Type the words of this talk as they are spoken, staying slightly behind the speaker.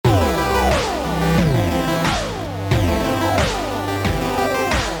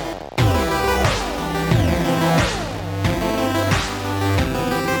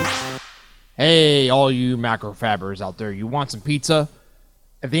all you macro fabbers out there, you want some pizza?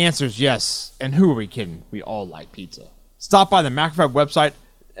 If the answer is yes, and who are we kidding? We all like pizza. Stop by the MacroFab website,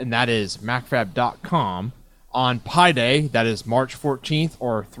 and that is macrofab.com, on Pi Day, that is March 14th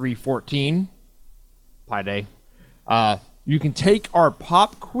or 3/14, Pi Day. You can take our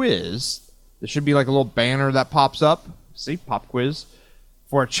pop quiz. There should be like a little banner that pops up. See, pop quiz.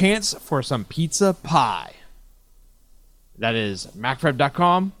 For a chance for some pizza pie. That is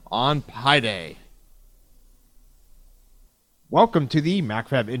macrofab.com on Pi Day. Welcome to the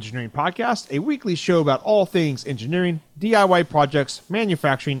MacroFab Engineering Podcast, a weekly show about all things engineering, DIY projects,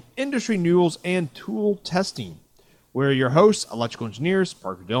 manufacturing, industry news, and tool testing. We're your hosts, electrical engineers,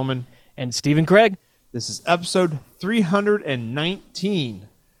 Parker Dillman and Stephen Craig. This is episode 319.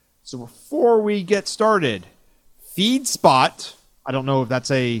 So before we get started, FeedSpot, I don't know if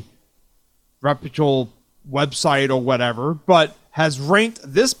that's a reputable website or whatever, but has ranked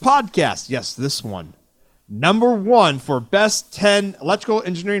this podcast, yes, this one, #1 for best 10 electrical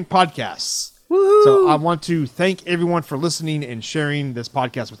engineering podcasts. Woo-hoo! So I want to thank everyone for listening and sharing this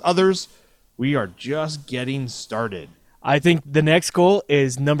podcast with others. We are just getting started. I think the next goal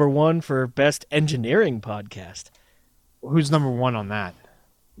is #1 for best engineering podcast. Who's #1 on that?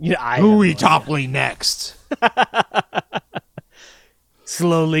 Yeah, who are we toppling next?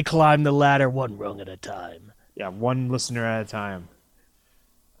 Slowly climb the ladder one rung at a time. Yeah, one listener at a time.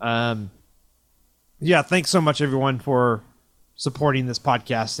 Yeah, thanks so much, everyone, for supporting this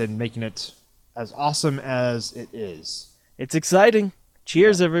podcast and making it as awesome as it is. It's exciting.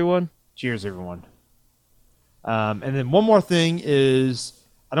 Cheers, everyone. Cheers, everyone. And then one more thing is,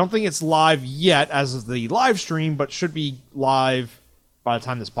 I don't think it's live yet as of the live stream, but should be live by the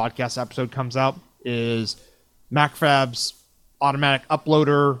time this podcast episode comes out, is MacFab's automatic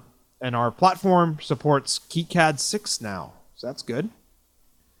uploader, and our platform supports KiCad 6 now. So that's good.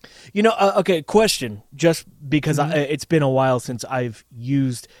 You know, okay, question, just because it's been a while since I've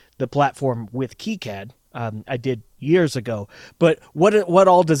used the platform with KiCad. I did years ago. But what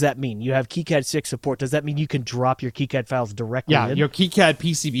all does that mean? You have KiCad 6 support. Does that mean you can drop your KiCad files directly in? Your KiCad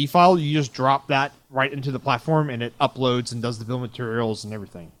PCB file, you just drop that right into the platform, and it uploads and does the bill of materials and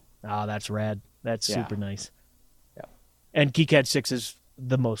everything. Oh, that's rad. That's super nice. Yeah. And KiCad 6 is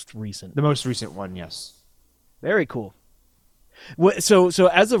the most recent. The most recent one, yes. Very cool. So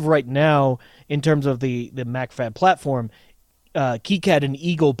as of right now, in terms of the MacFab platform, KiCad and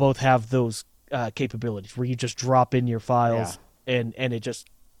Eagle both have those capabilities where you just drop in your files and it just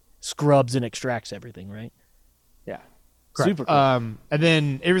scrubs and extracts everything, right? Yeah. Correct. Super cool. And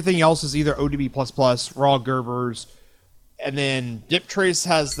then everything else is either ODB++, raw Gerbers, and then DipTrace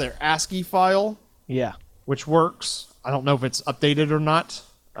has their ASCII file. Yeah. Which works. I don't know if it's updated or not,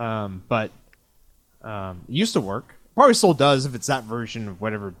 but it used to work. Probably still does if it's that version of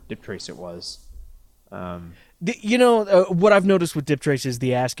whatever DipTrace it was. What I've noticed with DipTrace is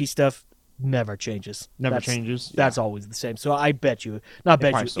the ASCII stuff never changes. Never changes? Yeah. That's always the same. So I bet you,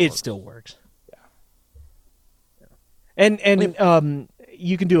 it still works. Yeah. And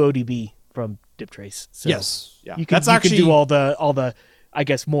you can do ODB from DipTrace. So yes. Yeah. You can do all the I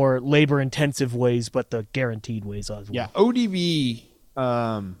guess more labor intensive ways, but the guaranteed ways as well. Yeah. ODB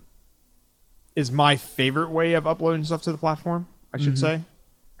is my favorite way of uploading stuff to the platform, I should say.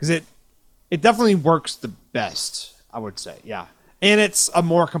 Because it definitely works the best, I would say. Yeah. And it's a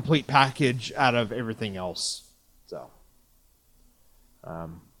more complete package out of everything else. So,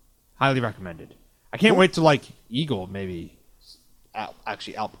 highly recommended. I can't wait to, Eagle maybe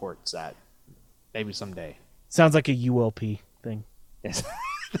actually outports that. Maybe someday. Sounds like a ULP thing. Yes.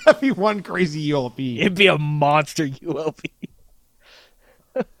 That'd be one crazy ULP. It'd be a monster ULP.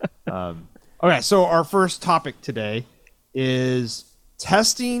 Okay, so our first topic today is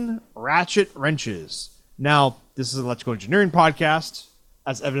testing ratchet wrenches. Now, this is an electrical engineering podcast,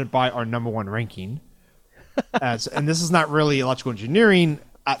 as evident by our #1 ranking. And this is not really electrical engineering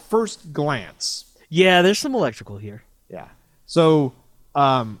at first glance. Yeah, there's some electrical here. Yeah. So,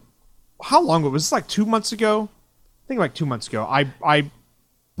 how long ago? Was this 2 months ago? I think 2 months ago. I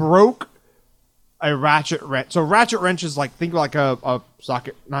broke a ratchet wrench. So ratchet wrench is think of a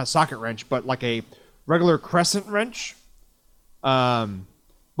socket, not a socket wrench, but like a regular crescent wrench.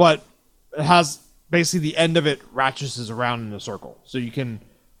 But it has basically the end of it ratchets around in a circle. So you can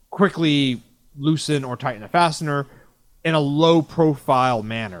quickly loosen or tighten a fastener in a low profile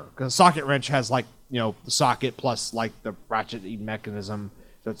manner. Because a socket wrench has the socket plus the ratcheting mechanism.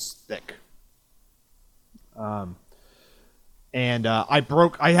 So it's thick. And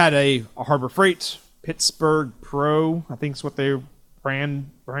I had a Harbor Freight Pittsburgh Pro, I think is what they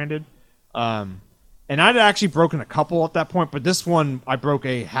branded. And I'd actually broken a couple at that point, but this one I broke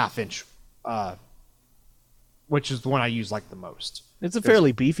a 1/2 inch which is the one I use like the most. It's a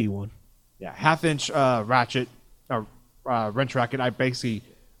fairly beefy one. Yeah, 1/2-inch ratchet or wrench racket. I basically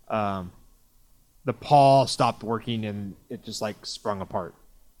the pawl stopped working and it just like sprung apart.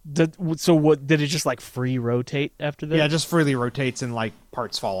 So what did it just like free rotate after that? Yeah, it just freely rotates and like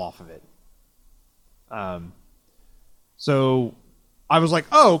parts fall off of it. So I was like,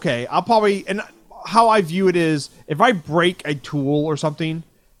 oh, okay, I'll probably, and how I view it is if I break a tool or something,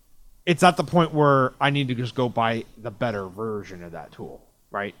 it's at the point where I need to just go buy the better version of that tool,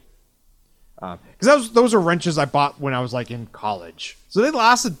 right? Because those are wrenches I bought when I was like in college. So they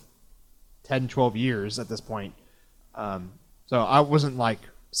lasted 10, 12 years at this point. So I wasn't like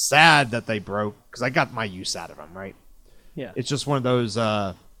sad that they broke because I got my use out of them, right? Yeah. It's just one of those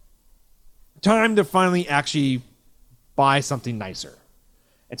time to finally actually buy something nicer.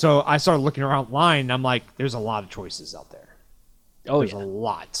 And so I started looking around online and I'm like, there's a lot of choices out there. There's a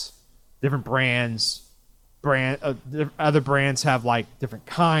lot. Different brands. Other brands have like different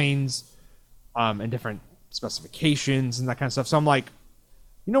kinds and different specifications and that kind of stuff. So I'm like,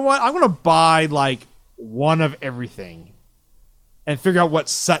 you know what? I'm going to buy like one of everything and figure out what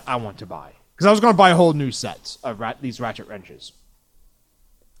set I want to buy. Because I was going to buy a whole new set of these ratchet wrenches.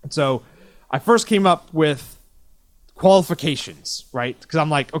 And so I first came up with qualifications, right? Because I'm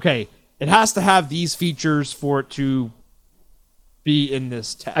like, okay, it has to have these features for it to be in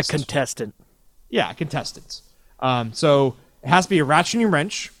this test. A contestant. Yeah, a contestant. So it has to be a ratcheting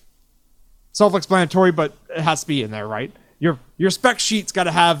wrench. Self-explanatory, but it has to be in there, right? Your spec sheet's got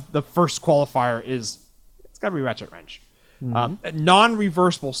to have the first qualifier is it's got to be ratchet wrench.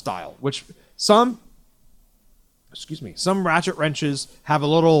 Non-reversible style, which some ratchet wrenches have a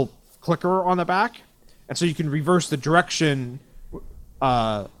little clicker on the back, and so you can reverse the direction.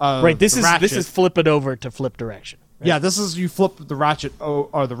 Right. This is flip it over to flip direction. Right? Yeah, this is you flip the ratchet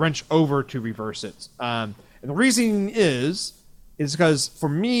or the wrench over to reverse it. And the reason is because for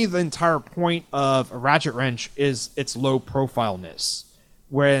me the entire point of a ratchet wrench is its low profileness,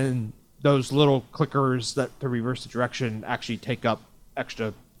 when those little clickers that to reverse the direction actually take up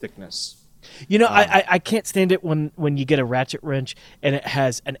extra thickness. You know, I can't stand it when you get a ratchet wrench and it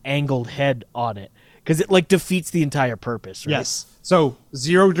has an angled head on it, because it like defeats the entire purpose, right? Yes. So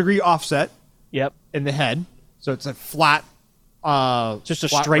 0-degree offset. Yep. In the head. So it's a flat just a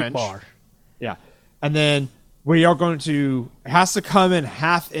flat straight wrench. bar. Yeah. And then we are going to, it has to come in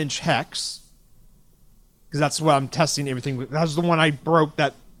 1/2-inch hex, because that's what I'm testing everything with. That was the one I broke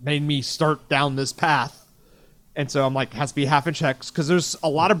that made me start down this path. And so I'm like, it has to be 1/2-inch hex, because there's a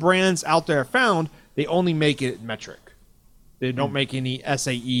lot of brands out there I found, they only make it metric. They don't make any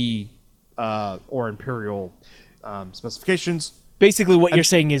SAE or imperial specifications. Basically what you're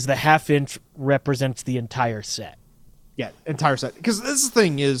saying is the 1/2-inch represents the entire set. Yeah, entire set. Because this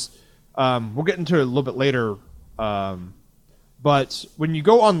thing is, we'll get into it a little bit later, but when you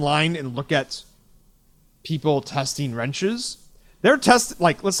go online and look at people testing wrenches, they're testing,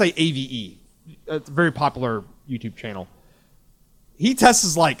 like, let's say AVE, a very popular YouTube channel. He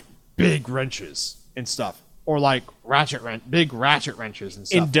tests, like, big wrenches and stuff, or, like, big ratchet wrenches and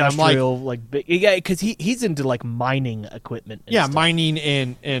stuff. Industrial, like big, yeah, because he's into, like, mining equipment. And stuff. Mining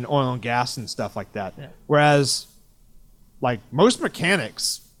and oil and gas and stuff like that. Yeah. Whereas, like, most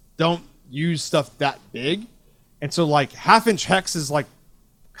mechanics don't use stuff that big, and so like 1/2-inch hex is like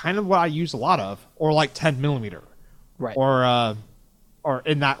kind of what I use a lot of, or like 10 millimeter, right? Or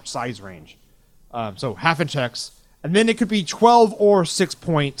in that size range. So 1/2-inch hex, and then it could be 12 or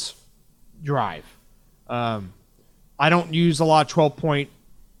 6-point drive. I don't use a lot of 12-point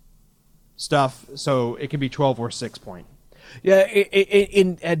stuff, so it can be 12 or 6-point. Yeah.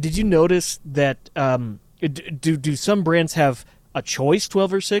 Did you notice that? Do some brands have a choice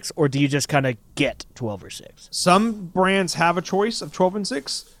 12 or 6, or do you just kind of get 12 or 6? Some brands have a choice of 12 and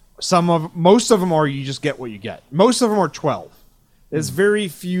 6. Most of them are you just get what you get. Most of them are 12. There's very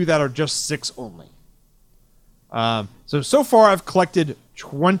few that are just 6 only. So far I've collected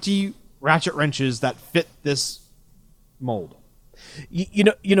 20 ratchet wrenches that fit this mold. You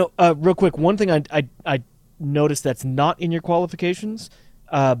know, real quick, one thing I noticed that's not in your qualifications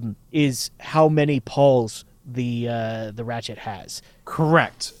is how many pawls the ratchet has.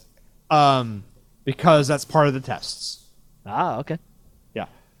 Correct. Because that's part of the tests. Ah, okay. Yeah.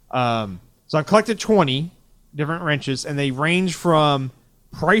 So I've collected 20 different wrenches, and they range from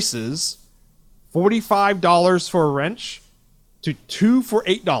prices $45 for a wrench to 2 for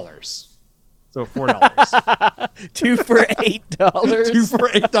 $8. So $4. 2 for $8. 2 for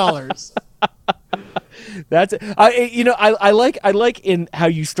 $8. That's I like in how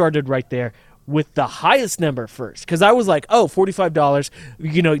you started right there with the highest number first, because I was like, oh, $45.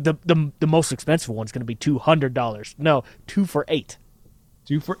 You know, the most expensive one's going to be $200. No, 2 for $8.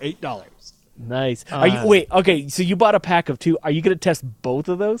 2 for $8. Nice. Are you wait? Okay, so you bought a pack of 2. Are you going to test both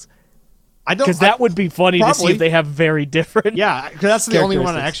of those? I don't, because that would be funny to see probably. if they have very different. Yeah, because that's the only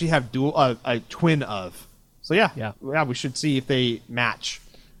one I characteristics. actually have a twin of. So Yeah. we should see if they match.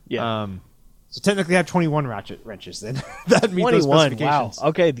 Yeah. So technically, I have 21 ratchet wrenches. Then that meet those 21. Wow. specifications.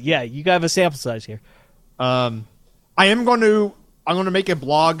 Okay. Yeah, you have a sample size here. I'm going to make a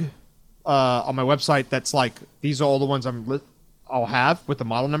blog on my website that's like, these are all the ones I'll have with the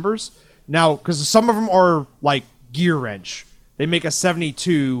model numbers. Now, because some of them are like gear wrench, they make a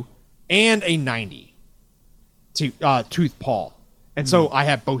 72 and a 90 tooth pawl, and so I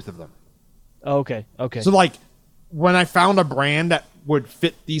have both of them. Okay. Okay. So like, when I found a brand that would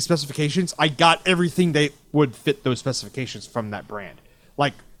fit these specifications, I got everything they would fit those specifications from that brand.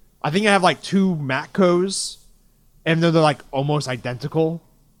 Like, I think I have like 2 Matcos, and they're like almost identical.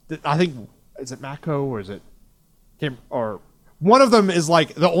 I think, is it Matco or is it, or one of them is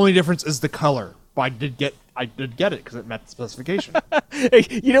like, the only difference is the color. But I did get it because it met the specification. Hey,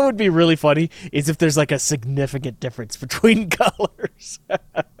 you know what would be really funny is if there's like a significant difference between colors.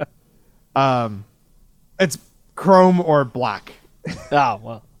 It's chrome or black. Oh,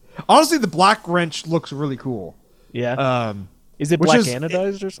 well. Honestly, the black wrench looks really cool. Yeah. Is it which black is-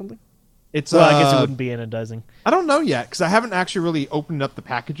 anodized or something? It's Well, I guess it wouldn't be anodizing. I don't know yet because I haven't actually really opened up the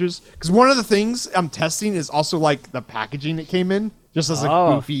packages. Because one of the things I'm testing is also like the packaging that came in, just as a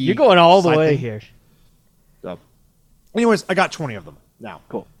goofy. You're going all the side way thing. here. So, anyways, I got 20 of them now.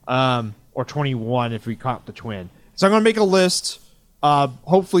 Cool. Or 21 if we count the twin. So I'm going to make a list.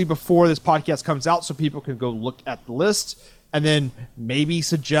 Hopefully before this podcast comes out, so people can go look at the list and then maybe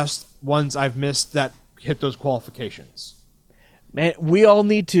suggest ones I've missed that hit those qualifications. Man, we all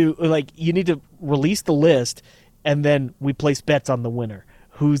need to, you need to release the list, and then we place bets on the winner.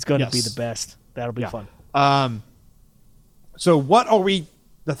 Who's going to be Yes. the best? That'll be fun. So what are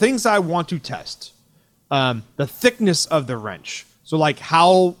the things I want to test? The thickness of the wrench. So like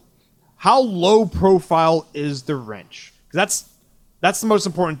how low profile is the wrench? 'Cause that's the most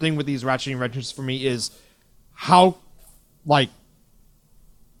important thing with these ratcheting wrenches for me is how, like,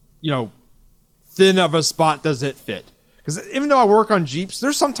 thin of a spot does it fit? Because even though I work on Jeeps,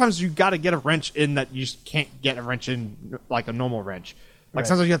 there's sometimes you got to get a wrench in that you just can't get a wrench in like a normal wrench. Like Right.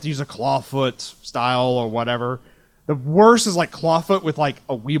 sometimes you have to use a clawfoot style or whatever. The worst is like clawfoot with like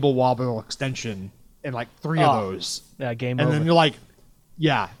a Weeble Wobble extension and like 3 of those. Yeah, game And over. then you're like,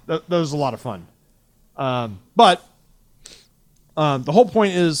 yeah, those are a lot of fun. But the whole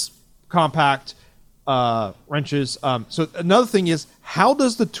point is compact wrenches. So another thing is, how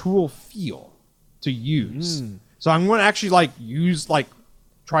does the tool feel to use? So I'm going to actually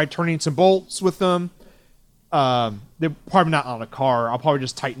try turning some bolts with them. They're probably not on a car. I'll probably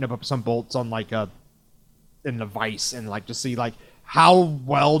just tighten up some bolts on in the vise and like to see like how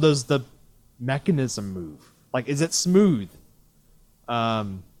well does the mechanism move? Like, is it smooth?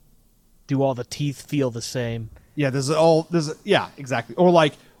 Do all the teeth feel the same? Yeah, yeah, exactly. Or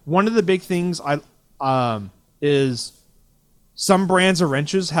like one of the big things is some brands of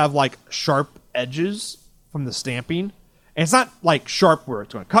wrenches have like sharp edges from the stamping. And it's not like sharp where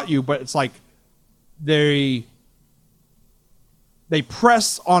it's going to cut you, but it's like they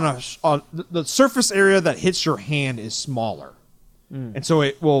press on the surface area that hits your hand is smaller. And so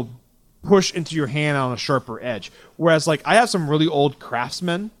it will push into your hand on a sharper edge. Whereas like I have some really old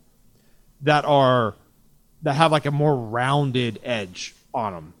Craftsmen that have like a more rounded edge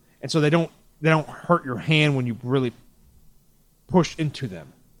on them. And so they don't hurt your hand when you really push into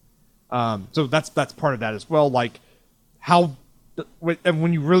them. So that's part of that as well. Like and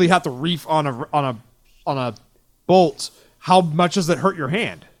when you really have to reef on a bolt, how much does it hurt your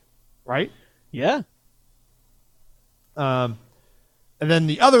hand, right? Yeah. And then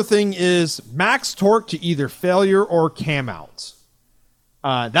the other thing is max torque to either failure or cam out.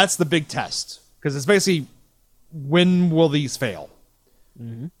 That's the big test because it's basically when will these fail.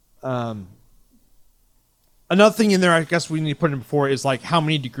 Another thing in there, I guess we need to put in before is like how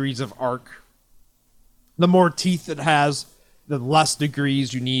many degrees of arc. The more teeth it has, the less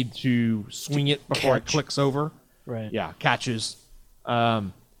degrees you need to swing it before it clicks over. Right. Yeah, catches.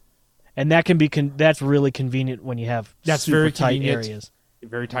 And that can be that's really convenient when you have super very tight convenient. areas.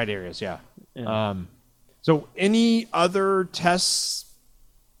 Very tight areas, yeah. Yeah. So any other tests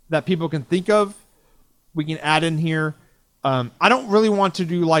that people can think of, we can add in here. I don't really want to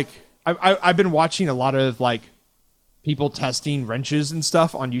do like I've been watching a lot of like people testing wrenches and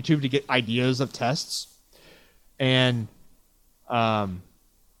stuff on YouTube to get ideas of tests, and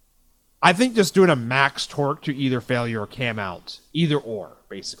I think just doing a max torque to either failure or cam out, either or,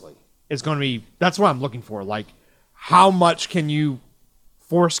 basically, is going to be, that's what I'm looking for. Like, how much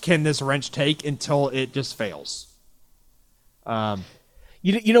force can this wrench take until it just fails?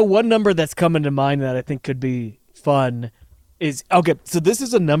 You know, one number that's coming to mind that I think could be fun is, okay, so this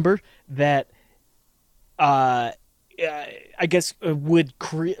is a number that I guess would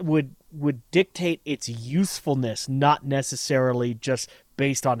dictate its usefulness, not necessarily just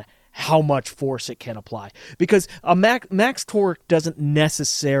based on how much force it can apply. Because a max torque doesn't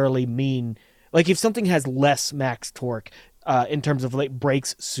necessarily mean, like, if something has less max torque in terms of like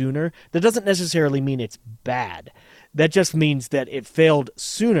breaks sooner, that doesn't necessarily mean it's bad. That just means that it failed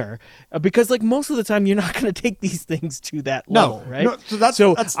sooner, because like most of the time you're not going to take these things to that level, right?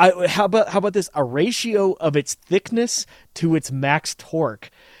 No, how about this? A ratio of its thickness to its max torque,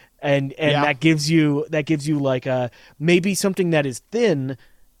 and that gives you like maybe something that is thin,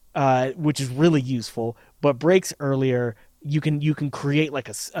 which is really useful, but breaks earlier. You can create like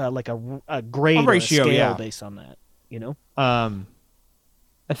a grade ratio, or a scale based on that. You know, a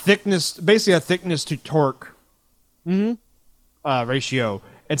thickness to torque ratio,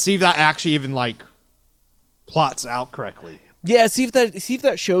 and see if that actually even like plots out correctly. Yeah, see if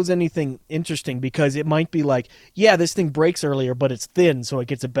that shows anything interesting, because it might be like, yeah, this thing breaks earlier, but it's thin, so it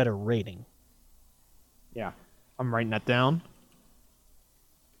gets a better rating. Yeah, I'm writing that down.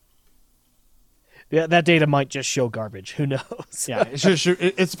 Yeah, that data might just show garbage. Who knows? Yeah,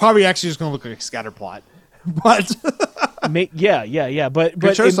 it's probably actually just going to look like a scatter plot. But yeah.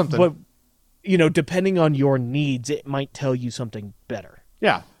 But show something. But you know, depending on your needs, it might tell you something better.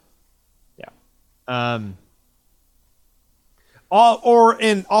 Yeah. And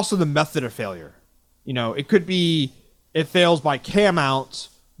also the method of failure. You know, it could be it fails by cam out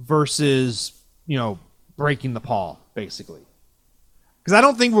versus, you know, breaking the pawl, basically. Because I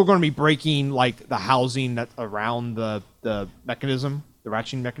don't think we're going to be breaking like the housing that's around the mechanism, the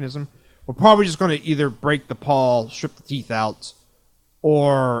ratcheting mechanism. We're probably just going to either break the pawl, strip the teeth out,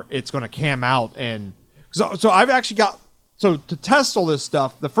 or it's going to cam out. And so I've actually got, so to test all this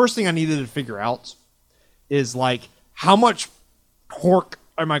stuff, the first thing I needed to figure out is like, how much torque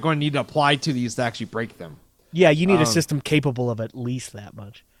am I going to need to apply to these to actually break them? Yeah, you need a system capable of at least that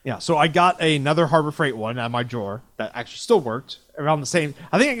much. Yeah, so I got another Harbor Freight one out of my drawer that actually still worked around the same.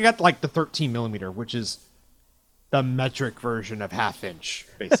 I think I got like the 13 millimeter, which is the metric version of half inch,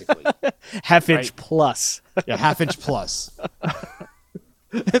 basically. Half inch plus. Yeah, half inch plus.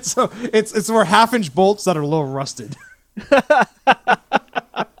 It's for half inch bolts that are a little rusted.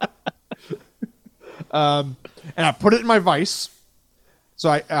 And I put it in my vise, so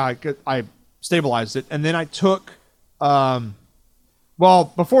I stabilized it, and then I took.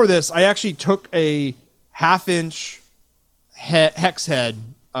 Well, before this, I actually took a half-inch hex head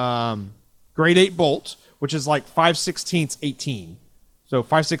grade 8 bolt, which is like 5/16 18. So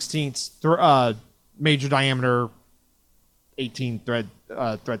 5/16 major diameter, 18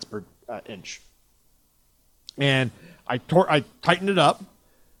 threads per inch. And I tightened it up,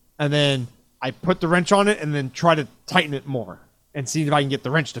 and then I put the wrench on it, and then try to tighten it more and see if I can get the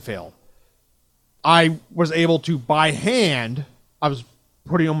wrench to fail. I was able to, by hand, I was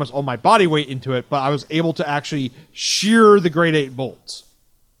putting almost all my body weight into it, but I was able to actually shear the grade 8 bolts.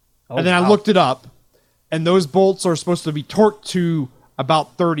 Oh, and then I looked it up, and those bolts are supposed to be torqued to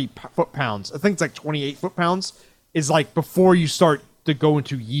about 30 foot-pounds. I think it's like 28 foot-pounds is like before you start to go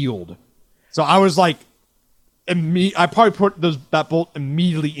into yield. So I was like, I probably put that bolt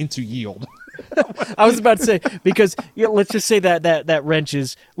immediately into yield. I was about to say, because let's just say that wrench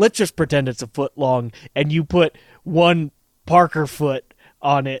is, let's just pretend it's a foot long, and you put one Parker foot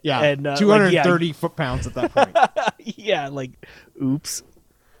on it. Yeah, and 230 foot-pounds at that point. Yeah, like, oops.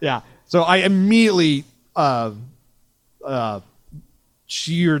 Yeah, so I immediately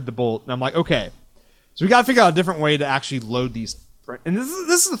sheared the bolt, and I'm like, okay, so we got to figure out a different way to actually load these. And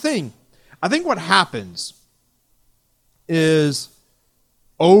this is the thing. I think what happens is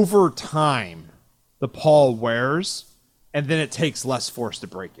over time, the pawl wears, and then it takes less force to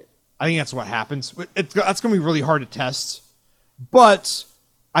break it. I think that's what happens. That's going to be really hard to test. But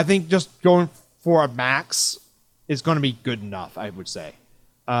I think just going for a max is going to be good enough, I would say.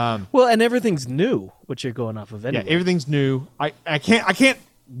 Well, and everything's new, which you're going off of anyway. Yeah, everything's new. I can't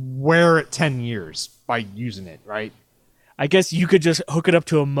wear it 10 years by using it, right? I guess you could just hook it up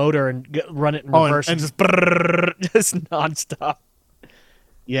to a motor and run it in reverse and just nonstop.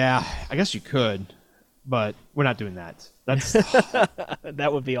 Yeah, I guess you could, but we're not doing that. That's that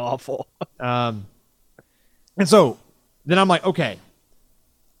would be awful. And so then I'm like, okay,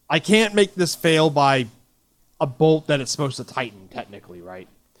 I can't make this fail by a bolt that it's supposed to tighten, technically, right?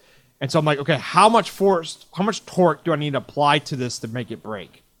 And so I'm like, okay, how much torque do I need to apply to this to make it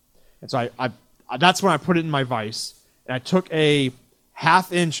break? And so I that's when I put it in my vise, and I took a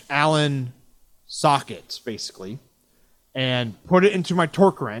 1/2-inch Allen socket, basically, and put it into my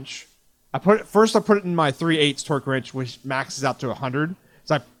torque wrench. I put it in my 3/8 torque wrench, which maxes out to 100.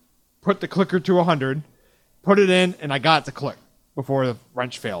 So I put the clicker to 100, put it in, and I got it to click before the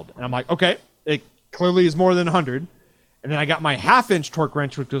wrench failed. And I'm like, okay, it clearly is more than 100. And then I got my 1/2-inch torque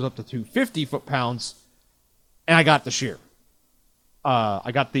wrench, which goes up to 250 foot-pounds, and I got the shear.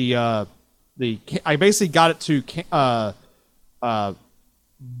 I got I basically got it to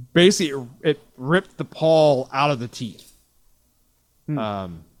basically it ripped the pawl out of the teeth.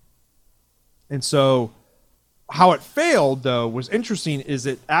 And so how it failed, though, was interesting, is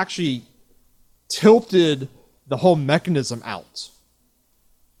it actually tilted the whole mechanism out,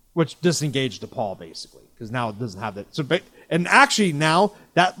 which disengaged the pawl, basically, because now it doesn't have that. So, and actually now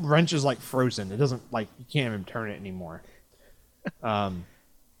that wrench is like frozen. It doesn't, like, you can't even turn it anymore.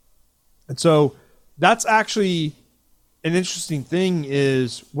 And so that's actually an interesting thing.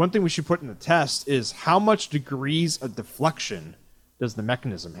 Is one thing we should put in the test is how much degrees of deflection does the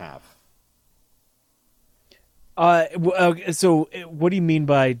mechanism have? So what do you mean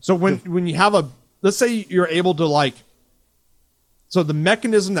by... So when you have let's say you're able to, like, so the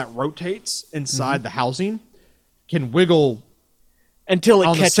mechanism that rotates inside the housing can wiggle until it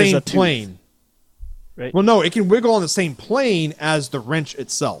on catches the same a tooth, plane. right? Well, no, it can wiggle on the same plane as the wrench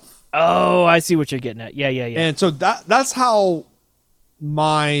itself. Oh, I see what you're getting at. Yeah. And so that's how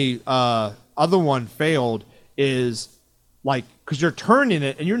my other one failed, is like, because you're turning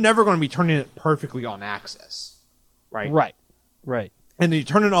it and you're never going to be turning it perfectly on axis, right? Right. And then you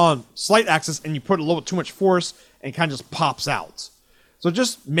turn it on slight axis and you put a little too much force and it kind of just pops out. So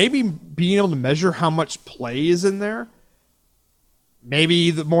just maybe being able to measure how much play is in there.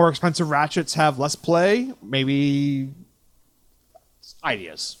 Maybe the more expensive ratchets have less play. Maybe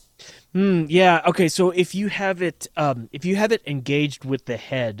ideas. Yeah. Okay. So if you have it engaged with the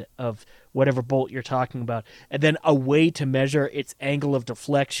head of whatever bolt you're talking about, and then a way to measure its angle of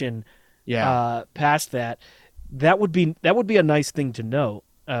deflection, past that would be a nice thing to know.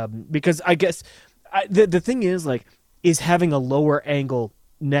 Because I guess the thing is, like, is having a lower angle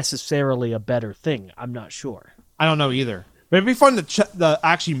necessarily a better thing? I'm not sure. I don't know either. But it'd be fun to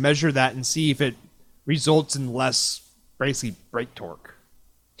actually measure that and see if it results in less, basically, brake torque.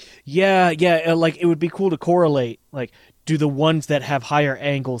 Yeah, like, it would be cool to correlate, like, do the ones that have higher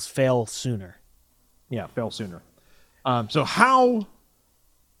angles fail sooner? Yeah, fail sooner. So how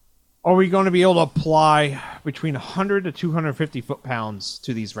are we going to be able to apply between 100 to 250 foot-pounds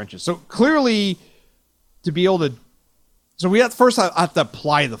to these wrenches? So clearly, to be able to... So we have to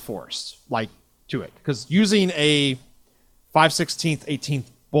apply the force, like, to it. Because using a 5/16,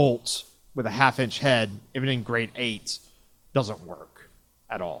 18th bolt with a 1/2-inch head, even in grade 8, doesn't work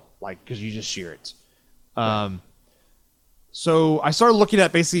at all. Like, because you just shear it. So I started looking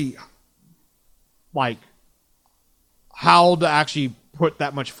at basically, like, how to actually put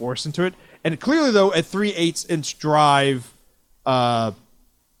that much force into it. And clearly, though, a 3/8-inch drive,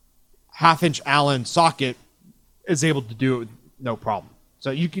 1/2-inch Allen socket is able to do it with no problem. So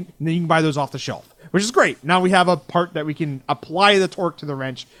you can buy those off the shelf, which is great. Now we have a part that we can apply the torque to the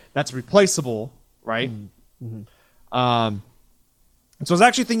wrench that's replaceable, right? Mm-hmm. And so I was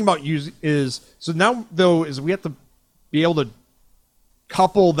actually thinking about now we have to be able to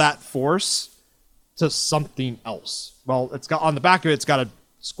couple that force to something else. Well, it's got on the back of it's got a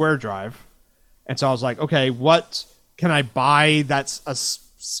square drive, and so I was like, okay, what can I buy that's a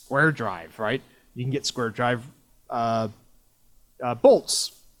square drive, right? You can get square drive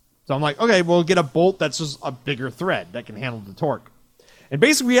bolts. So I'm like, okay, we'll get a bolt that's just a bigger thread that can handle the torque. And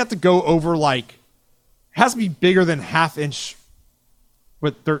basically we have to go over, like, it has to be bigger than 1/2-inch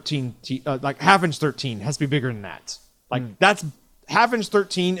with 13, like 1/2-inch 13 has to be bigger than that. Like, that's 1/2-inch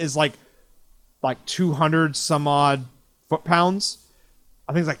 13 is like 200 some odd foot-pounds.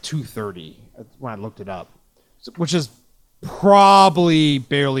 I think it's like 230 when I looked it up, which is probably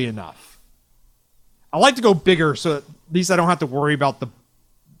barely enough. I like to go bigger so at least I don't have to worry about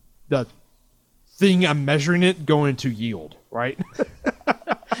the thing I'm measuring it going to yield, right?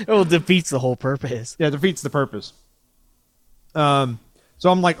 It defeats the whole purpose. Yeah, it defeats the purpose. So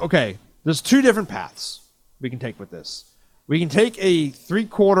I'm like, okay, there's two different paths we can take with this. We can take a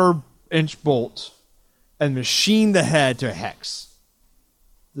 3/4-inch bolt and machine the head to a hex,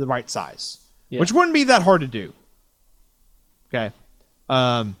 the right size, which wouldn't be that hard to do. Okay.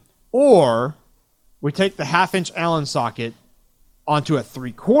 Or we take the 1/2-inch Allen socket onto a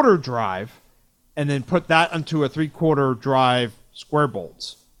 3/4 drive and then put that onto a 3/4 drive square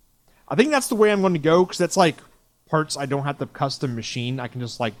bolts. I think that's the way I'm going to go, because that's like parts I don't have to custom machine. I can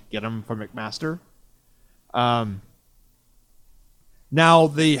just like get them from McMaster. Now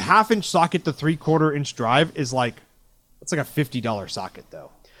the 1/2-inch socket to 3/4-inch drive is like, it's like a $50 socket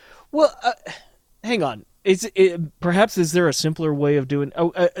though. Well, hang on. Perhaps is there a simpler way of doing?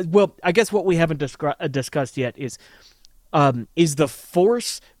 Well, I guess what we haven't discussed yet is the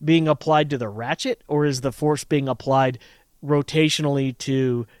force being applied to the ratchet, or is the force being applied rotationally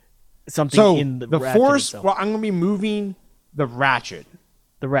to something in the ratchet force itself? Well, I'm going to be moving the ratchet,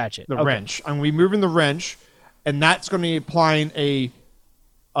 the wrench. I'm going to be moving the wrench, and that's going to be applying a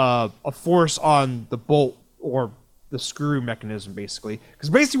force on the bolt or the screw mechanism, basically. Because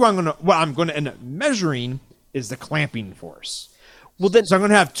basically what I'm going to end up measuring is the clamping force. Well, then, so I'm going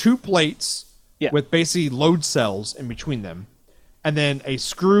to have 2 plates yeah, with basically load cells in between them, and then a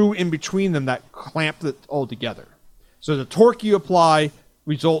screw in between them that clamp it all together. So the torque you apply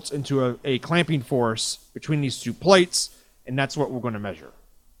results into a clamping force between these 2 plates, and that's what we're going to measure.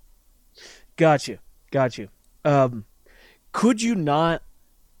 Got you. Could you not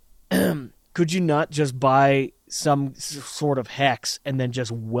just buy some sort of hex and then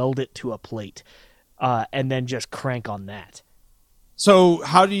just weld it to a plate, and then just crank on that? So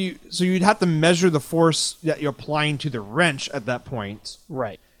you'd have to measure the force that you're applying to the wrench at that point.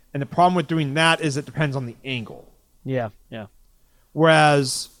 Right. And the problem with doing that is it depends on the angle. Yeah.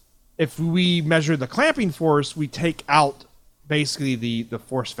 Whereas if we measure the clamping force, we take out basically the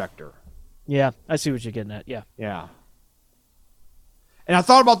force vector. Yeah, I see what you're getting at. Yeah. Yeah. And I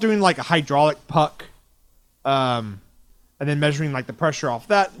thought about doing like a hydraulic puck, and then measuring like the pressure off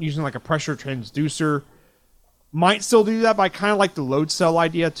that, using like a pressure transducer. Might still do that, but I kind of like the load cell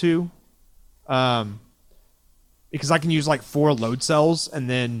idea too. Because I can use like 4 load cells, and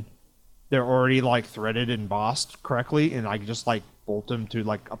then they're already like threaded and embossed correctly, and I can just like bolt them to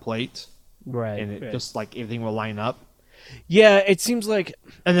like a plate. Right. And it just like everything will line up. Yeah, it seems like,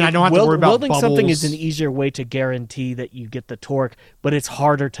 and then I don't have to worry about welding bubbles. something is an easier way to guarantee that you get the torque, but it's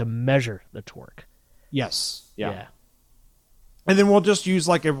harder to measure the torque. Yes. Yeah. And then we'll just use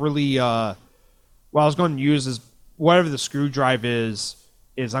like a really what I was going to use is whatever the screw drive is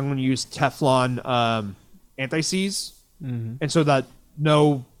I'm going to use Teflon anti-seize, and so that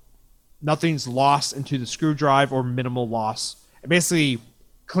nothing's lost into the screw drive or minimal loss. And basically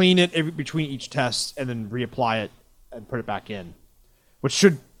clean it between each test and then reapply it and put it back in, which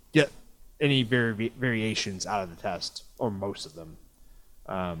should get any variations out of the test, or most of them.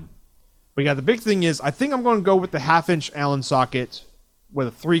 But yeah, the big thing is I think I'm going to go with the 1/2-inch Allen socket with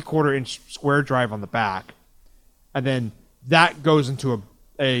a 3/4-inch square drive on the back, and then that goes into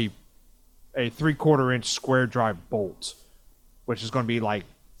a 3/4-inch square drive bolt, which is going to be like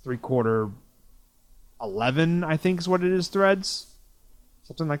 3/4 11, I think is what it is, threads,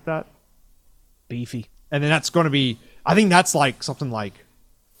 something like that. Beefy. And then that's going to be, I think that's like something like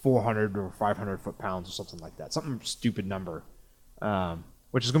 400 or 500 foot-pounds or something like that, something stupid number,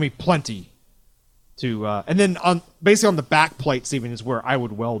 which is going to be plenty to. And then basically on the back plates even is where I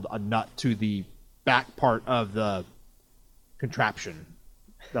would weld a nut to the back part of the contraption,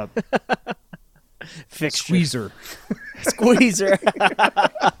 the fixture. Squeezer.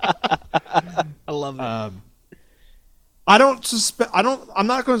 I love it. I'm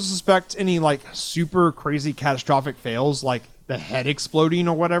not going to suspect any like super crazy catastrophic fails like the head exploding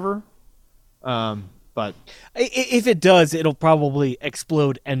or whatever. But if it does, it'll probably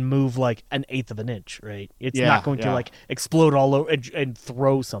explode and move like 1/8 of an inch, right? It's not going to like explode all over and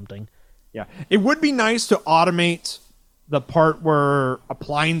throw something. Yeah. It would be nice to automate the part where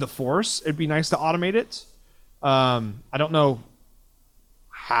applying the force. It'd be nice to automate it. I don't know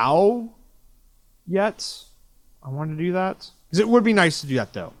how yet I want to do that. Because it would be nice to do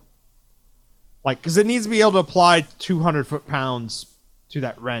that, though. Like, because it needs to be able to apply 200 foot-pounds to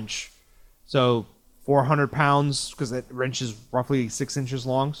that wrench. So 400 pounds, because that wrench is roughly 6 inches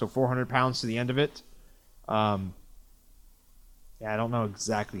long, so 400 pounds to the end of it. Yeah, I don't know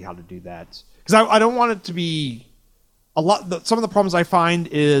exactly how to do that. Because I don't want it to be a lot. Some of the problems I find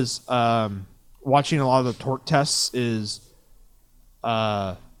is watching a lot of the torque tests is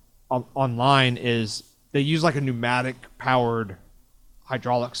online is they use like a pneumatic powered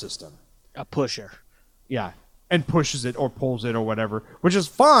hydraulic system. A pusher. Yeah. And pushes it or pulls it or whatever, which is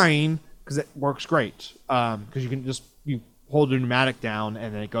fine because it works great. Because you hold the pneumatic down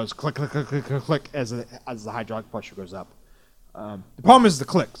and then it goes click, click, click, click, click, click as the hydraulic pressure goes up. The problem is the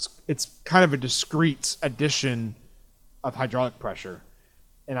clicks. It's kind of a discrete addition of hydraulic pressure.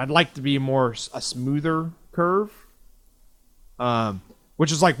 And I'd like to be a smoother curve.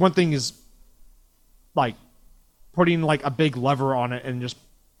 Which is like one thing is like putting like a big lever on it and just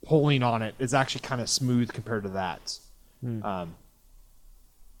pulling on it is actually kind of smooth compared to that.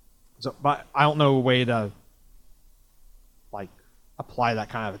 So, but I don't know a way to like apply that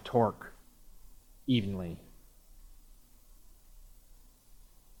kind of a torque evenly.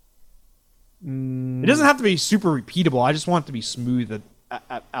 It doesn't have to be super repeatable. I just want it to be smooth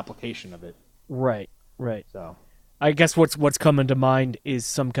application of it. Right. So I guess what's coming to mind is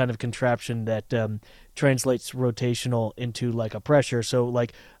some kind of contraption that translates rotational into like a pressure. So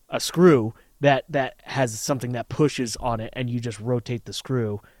like a screw that has something that pushes on it, and you just rotate the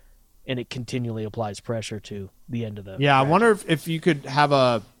screw, and it continually applies pressure to the end of the. Yeah, ratchet. I wonder if you could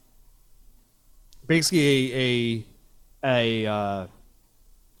have basically a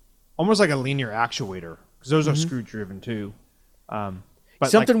almost like a linear actuator, because those are screw driven too. But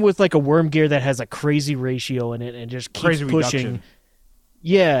something with like a worm gear that has a crazy ratio in it and just keeps pushing. Reduction.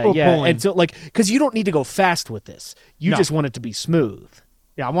 Yeah. Pulling. And so like, because you don't need to go fast with this. You just want it to be smooth.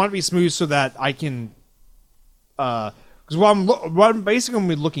 Yeah, I want it to be smooth so that I can, because what I'm basically going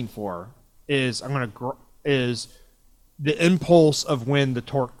to be looking for is is the impulse of when the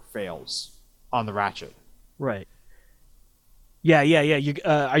torque fails on the ratchet. Right. Yeah. You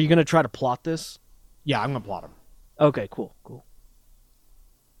are you going to try to plot this? Yeah, I'm going to plot them. Okay, cool.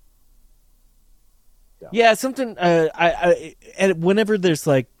 Yeah, something. And whenever there's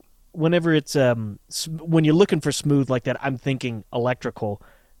like, whenever it's when you're looking for smooth like that, I'm thinking electrical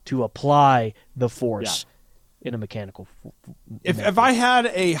to apply the force in a mechanical. If I had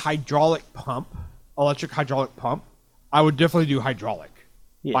a electric hydraulic pump, I would definitely do hydraulic.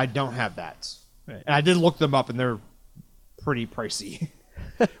 Yeah. But I don't have that, right. And I did look them up, and they're pretty pricey.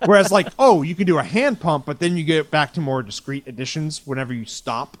 Whereas, like, you can do a hand pump, but then you get back to more discrete additions whenever you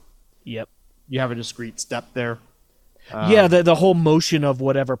stop. Yep. You have a discrete step there. Yeah, the whole motion of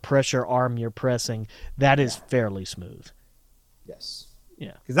whatever pressure arm you're pressing, that is fairly smooth. Yes.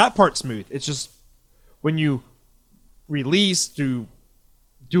 Yeah. Because that part's smooth. It's just when you release to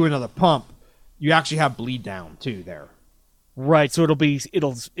do another pump, you actually have bleed down too there. Right, so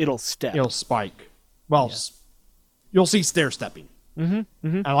it'll step. It'll spike. Well, you'll see stair stepping.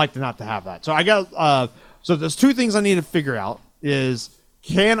 I like not to have that. So I got so there's two things I need to figure out is,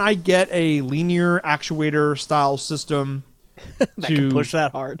 can I get a linear actuator style system that can push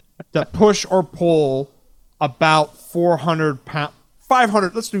that hard? That push or pull about 400 pounds,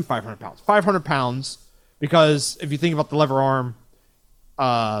 500, let's do 500 pounds. 500 pounds, because if you think about the lever arm,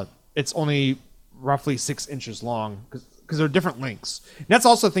 it's only roughly 6 inches long, because they're different lengths. And that's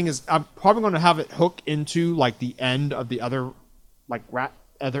also the thing is, I'm probably going to have it hook into like the end of the other, like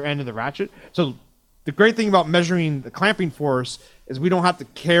other end of the ratchet. So the great thing about measuring the clamping force is we don't have to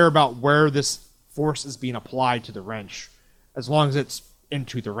care about where this force is being applied to the wrench, as long as it's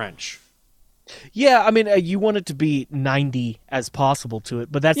into the wrench. Yeah, I mean, you want it to be 90 as possible to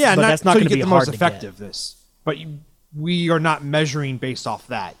it, but that's not so going to be the hard most effective. But we are not measuring based off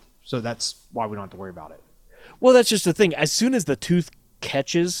that, so that's why we don't have to worry about it. Well, that's just the thing. As soon as the tooth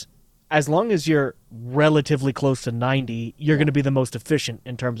catches, as long as you're relatively close to 90, you're going to be the most efficient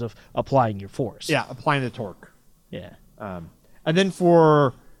in terms of applying your force. Yeah, applying the torque. Yeah. And then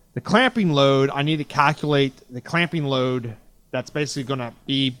for the clamping load, I need to calculate the clamping load that's basically going to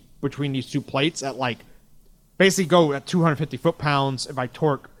be between these two plates at basically go at 250 foot-pounds. If I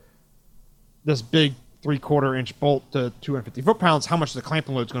torque this big 3/4 inch bolt to 250 foot-pounds, how much the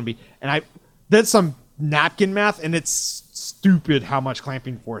clamping load is going to be. And I did some napkin math, and it's stupid how much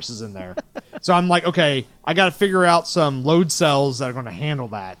clamping force is in there. So I'm like, okay, I got to figure out some load cells that are going to handle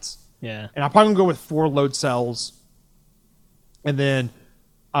that. Yeah. And I'm probably going to go with 4 load cells. And then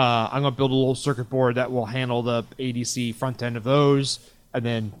I'm going to build a little circuit board that will handle the ADC front end of those. And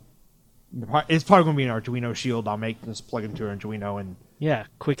then it's probably going to be an Arduino shield. I'll make this plug into an Arduino and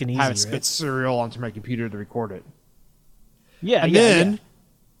quick and easy. Have it spit serial onto my computer to record it. Yeah. And then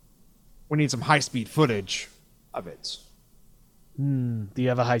we need some high-speed footage of it. Do you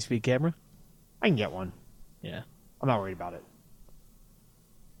have a high-speed camera? I can get one. Yeah. I'm not worried about it.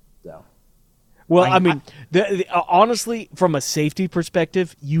 So. Well, I mean, honestly, from a safety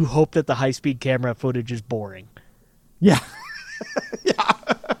perspective, you hope that the high-speed camera footage is boring. Yeah. Yeah.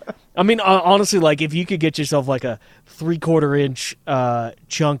 I mean, honestly, like, if you could get yourself, like, a 3/4 inch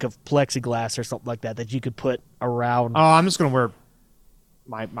chunk of plexiglass or something like that you could put around... Oh, I'm just going to wear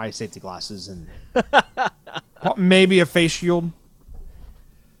my safety glasses and maybe a face shield.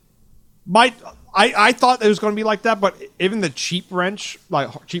 I thought it was going to be like that, but even the cheap wrench, like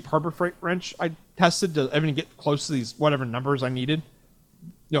cheap Harbor Freight wrench I tested to even get close to these whatever numbers I needed,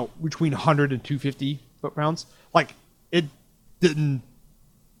 between 100 and 250 foot-pounds, like, it didn't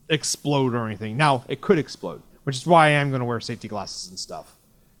explode or anything. Now, it could explode, which is why I am going to wear safety glasses and stuff.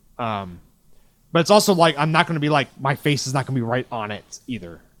 But it's also like I'm not going to be like my face is not going to be right on it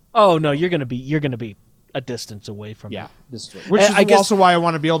either. Oh no, you're gonna be a distance away from Yeah, it. which is I guess, also why I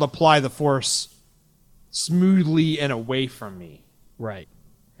want to be able to apply the force smoothly and away from me. right.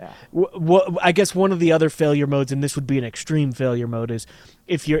 Yeah. I guess one of the other failure modes, and this would be an extreme failure mode, is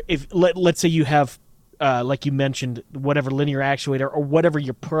if let's say you have, like you mentioned, whatever linear actuator or whatever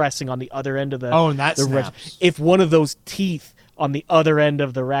you're pressing on the other end of the and that the snaps. ratchet. If one of those teeth on the other end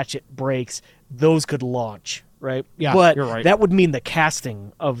of the ratchet breaks, those could launch, right? Yeah, but you're right. that would mean the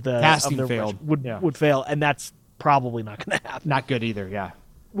casting Failed. would fail, and that's probably not going to happen. Not good either. Yeah.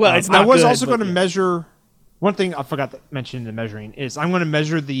 Well, it's not. I was good, also but going to measure. One thing I forgot to mention in the measuring is I'm going to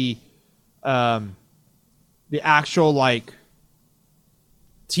measure the actual like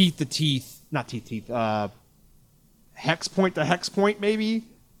teeth to teeth, not teeth, hex point to hex point maybe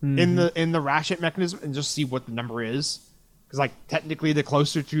in the ratchet mechanism, and just see what the number is. Because like technically, the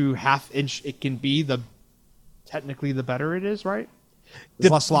closer to ½ inch it can be, the better it is, right? It's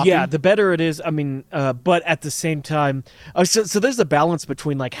less sloppy. Yeah, the better it is. I mean, but at the same time, so there's a balance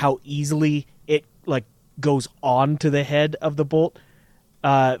between like how easily it like goes on to the head of the bolt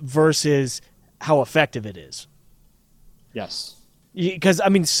versus how effective it is. Yes. Because I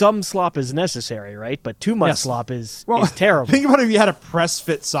mean, some slop is necessary, right? But too much slop is terrible. Think about if you had a press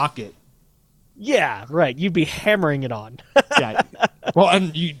fit socket. Yeah, right. You'd be hammering it on. Yeah. Well,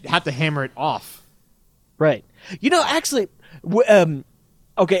 and you have to hammer it off. Right. Actually,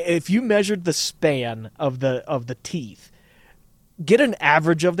 okay, if you measured the span of the teeth, get an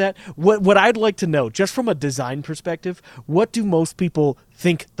average of that. What I'd like to know, just from a design perspective, what do most people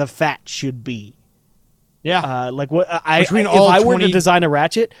think the fat should be? Yeah. Like what if all I were 20 to design a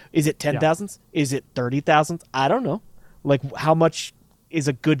ratchet, is it 10 thousandths? Is it 30 thousandths? I don't know. Like how much is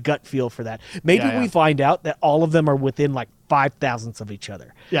a good gut feel for that? Maybe we find out that all of them are within like 5 thousandths of each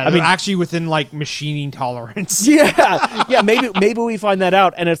other. Yeah, I mean actually within like machining tolerance. Yeah. Maybe we find that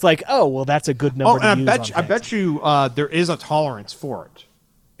out, and it's like, oh well, that's a good number. And I bet you there is a tolerance for it,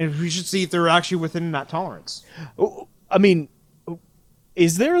 and we should see if they're actually within that tolerance. I mean,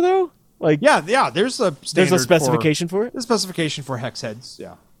 is there though? Like, yeah. There's a specification for it. There's a specification for hex heads.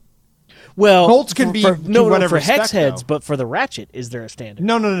 Yeah. Well, bolts can be no for hex heads, but for the ratchet, is there a standard?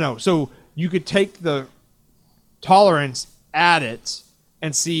 No. So you could take the tolerance, add it,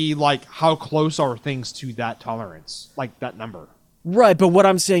 and see like how close are things to that tolerance, like that number. Right, but what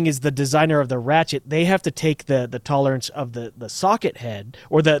I'm saying is the designer of the ratchet, they have to take the tolerance of the socket head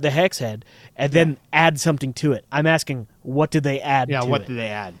or the hex head and then add something to it. I'm asking, what did they add to it? Yeah, what did they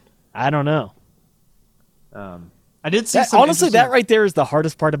add? I don't know. I did see that, honestly, that right there is the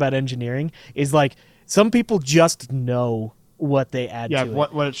hardest part about engineering, is like some people just know what they add to it. Yeah,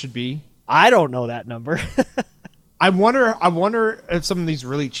 what it should be. I don't know that number. I wonder if some of these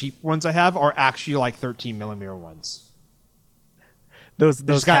really cheap ones I have are actually like 13 millimeter ones. Those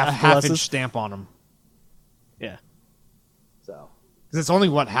got a half-inch stamp on them. Yeah. So, because it's only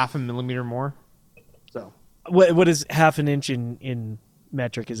half a millimeter more. So, what is half an inch in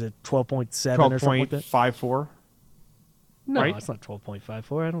metric? Is it 12.7 or something like that? 12.54. No, right? It's not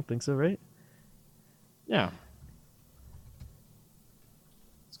 12.54. I don't think so, right? Yeah.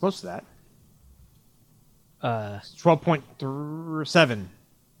 It's close to that. 12.7.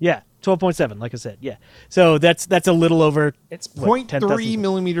 Yeah, 12.7, like I said. Yeah. So that's a little over. It's 0.3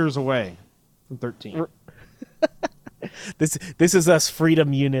 millimeters away from 13. This is us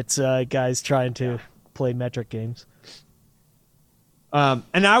freedom units guys trying to play metric games. And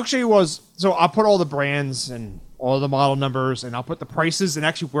actually so I'll put all the brands and all the model numbers, and I'll put the prices and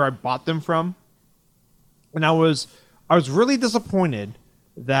actually where I bought them from. And I was really disappointed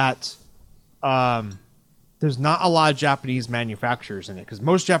that there's not a lot of Japanese manufacturers in it, because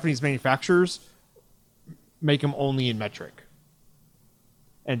most Japanese manufacturers make them only in metric,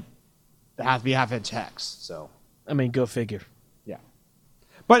 and they have to be half-inch hex. So I mean, go figure. Yeah,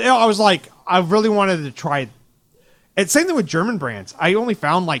 but I was like, I really wanted to try. It's same thing with German brands. I only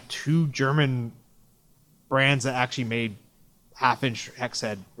found like 2 German brands that actually made half-inch hex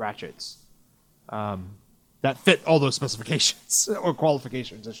head ratchets that fit all those specifications or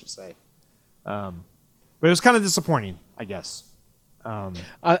qualifications, I should say. But it was kind of disappointing, I guess. I'm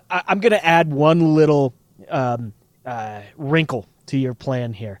going to add one little wrinkle to your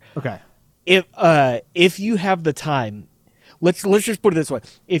plan here. Okay. If you have the time, let's just put it this way: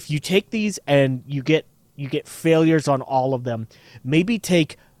 if you take these and you get failures on all of them, maybe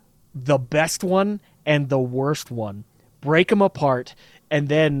take the best one and the worst one, break them apart, and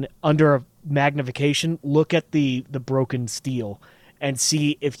then under a magnification, look at the broken steel and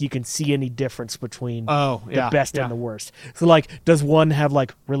see if you can see any difference between the best and the worst. So, like, does one have,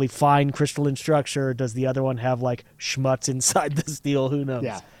 like, really fine crystalline structure? Does the other one have, like, schmutz inside the steel? Who knows?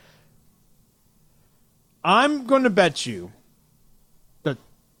 Yeah. I'm going to bet you that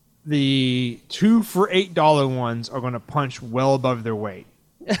the 2 for $8 ones are going to punch well above their weight.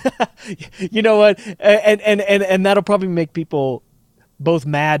 You know what? And that'll probably make people both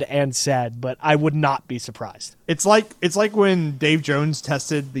mad and sad, but I would not be surprised. It's like when Dave Jones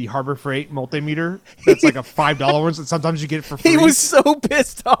tested the Harbor Freight multimeter. That's like a $5 one, and sometimes you get it for free. He was so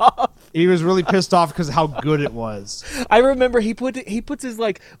pissed off. He was really pissed off because of how good it was. I remember he puts his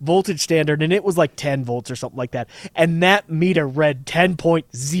like voltage standard, and it was like 10 volts or something like that, and that meter read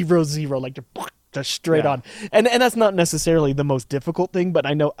 10.00, like just straight on. And that's not necessarily the most difficult thing, but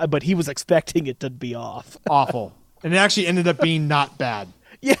but he was expecting it to be off. Awful. And it actually ended up being not bad.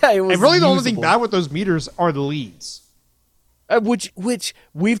 Yeah, it was. And really, the only usable. thing bad with those meters are the leads. Which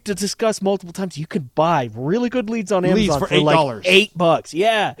we've discussed multiple times. You could buy really good leads on Amazon for $8. Like $8.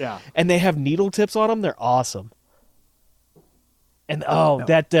 Yeah. Yeah. And they have needle tips on them. They're awesome. And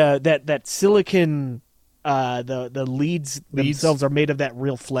that silicon, the leads themselves are made of that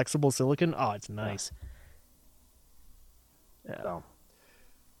real flexible silicon. Oh, it's nice. Yeah. So,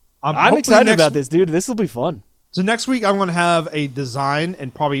 I'm excited about this, dude. This will be fun. So next week, I'm going to have a design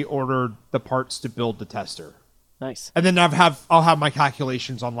and probably order the parts to build the tester. Nice. And then I'll have my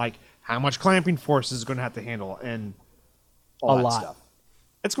calculations on like how much clamping force is going to have to handle and all that stuff.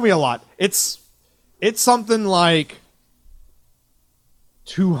 It's going to be a lot. It's something like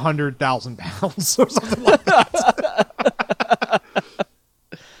 200,000 pounds or something like that.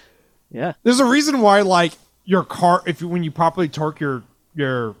 Yeah. There's a reason why like your car, when you properly torque your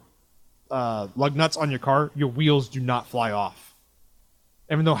lug nuts on your car, your wheels do not fly off.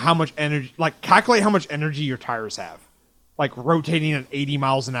 Even though how much energy, like calculate how much energy your tires have, like rotating at 80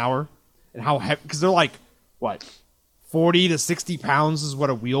 miles an hour, and how heavy, because they're like, what, 40 to 60 pounds is what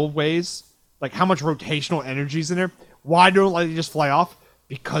a wheel weighs. Like how much rotational energy is in there. Why don't they just fly off?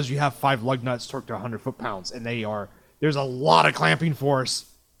 Because you have 5 lug nuts torqued to 100 foot-pounds, and there's a lot of clamping force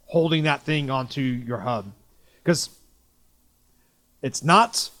holding that thing onto your hub. Because it's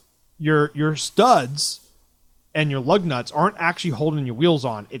not your studs and your lug nuts aren't actually holding your wheels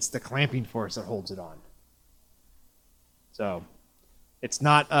on. It's the clamping force that holds it on. So it's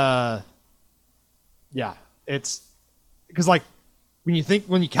not, it's because like when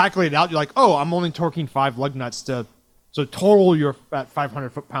you calculate it out, you're like, oh, I'm only torquing 5 lug nuts so total you're at 500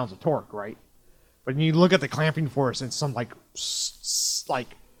 foot-pounds of torque, right? But when you look at the clamping force and some like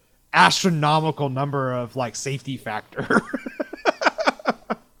astronomical number of like safety factor.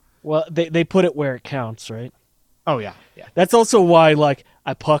 Well, they put it where it counts, right? Oh, yeah. That's also why, like,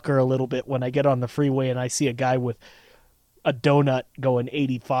 I pucker a little bit when I get on the freeway and I see a guy with a donut going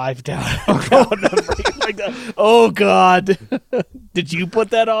 85 down. Like that. Oh, God. Did you put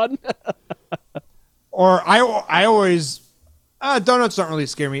that on? Or I always... donuts don't really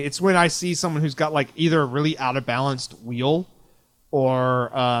scare me. It's when I see someone who's got, like, either a really out-of-balanced wheel or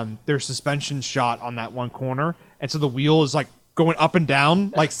their suspension shot on that one corner. And so the wheel is, like, going up and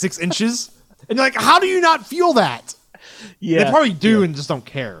down, like, 6 inches. And you're like, how do you not feel that? Yeah, they probably do and just don't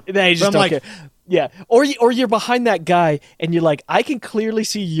care. They just don't care. Yeah, or you're behind that guy and you're like, I can clearly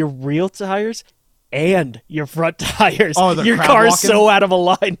see your rear tires and your front tires. Oh, your car's so out of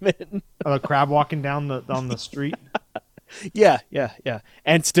alignment. The crab walking down the street. Yeah,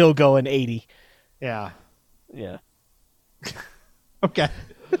 and still going 80. Yeah. Okay.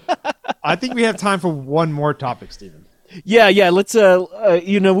 I think we have time for one more topic, Stephen. Yeah. Let's.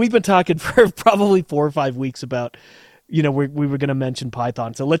 We've been talking for probably 4 or 5 weeks about, we were going to mention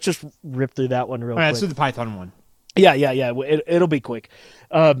Python, so let's just rip through that one real quick. Let's do the Python one. Yeah. It'll be quick.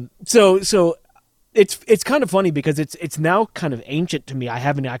 So it's kind of funny because it's now kind of ancient to me. I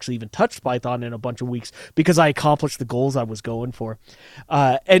haven't actually even touched Python in a bunch of weeks because I accomplished the goals I was going for.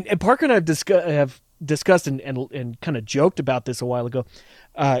 And Parker and I have discussed and kind of joked about this a while ago.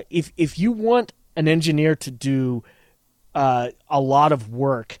 If you want an engineer to do a lot of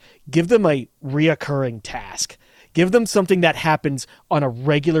work, give them a reoccurring task. Give them something that happens on a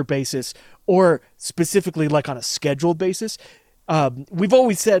regular basis or specifically like on a scheduled basis. We've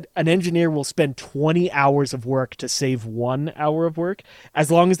always said an engineer will spend 20 hours of work to save 1 hour of work,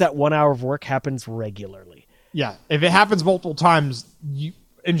 as long as that 1 hour of work happens regularly. Yeah. If it happens multiple times,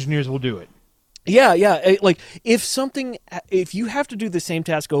 engineers will do it. Yeah. Like if you have to do the same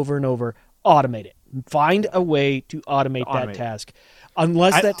task over and over, automate it. Find a way to automate that task.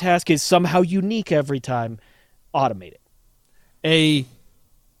 Unless that task is somehow unique every time, automate it.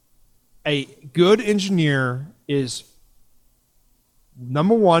 A good engineer is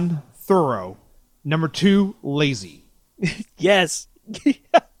Number 1, thorough. Number 2, lazy. Yes.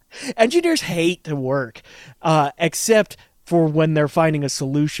 Engineers hate to work, except for when they're finding a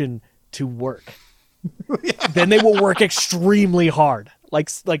solution to work. Then they will work extremely hard. Like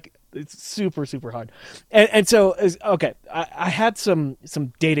it's super, super hard. And so, okay, I had some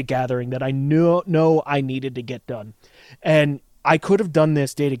data gathering that I know I needed to get done. And I could have done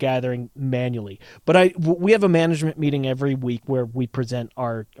this data gathering manually, but we have a management meeting every week where we present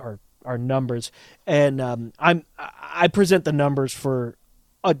our numbers, and I present the numbers for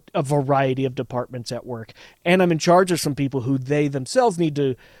a variety of departments at work, and I'm in charge of some people who they themselves need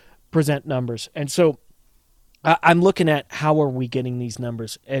to present numbers, and so I'm looking at how are we getting these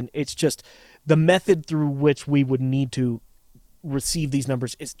numbers, and it's just the method through which we would need to receive these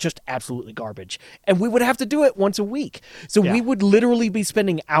numbers is just absolutely garbage. And we would have to do it once a week. So we would literally be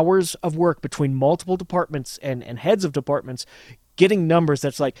spending hours of work between multiple departments and heads of departments getting numbers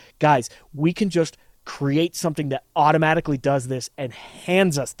that's like, guys, we can just create something that automatically does this and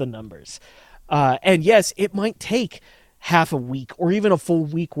hands us the numbers. And yes, it might take half a week or even a full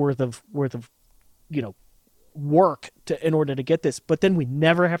week worth of work in order to get this, but then we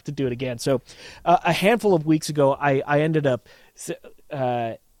never have to do it again. So a handful of weeks ago, I ended up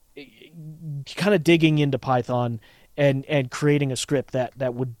kind of digging into Python and creating a script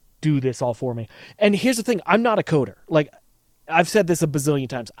that would do this all for me. And here's the thing, I'm not a coder. Like, I've said this a bazillion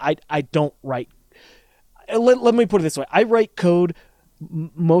times. I don't write. Let me put it this way. I write code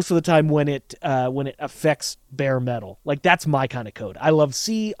most of the time when it affects bare metal. Like, that's my kind of code. I love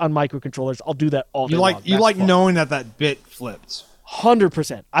C on microcontrollers. I'll do that all day long. You like knowing that bit flipped.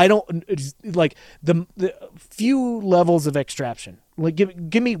 100%. I don't like the few levels of abstraction. Like,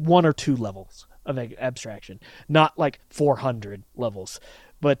 give me 1 or 2 levels of abstraction, not like 400 levels.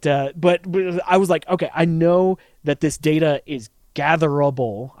 But I was like, okay, I know that this data is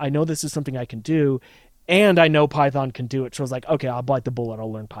gatherable. I know this is something I can do, and I know Python can do it. So I was like, okay, I'll bite the bullet.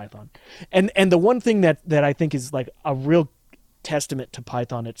 I'll learn Python. And the one thing that I think is like a real testament to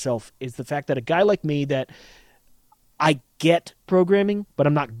Python itself is the fact that a guy like me that I get programming, but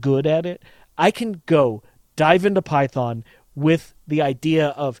I'm not good at it, I can go dive into Python with the idea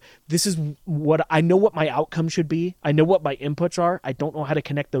of this is what I know what my outcome should be. I know what my inputs are. I don't know how to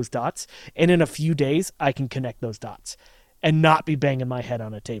connect those dots. And in a few days, I can connect those dots and not be banging my head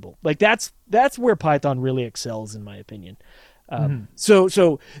on a table. Like, that's where Python really excels, in my opinion.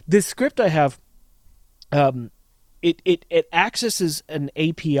 So this script I have, it accesses an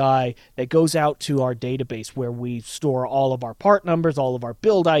API that goes out to our database where we store all of our part numbers, all of our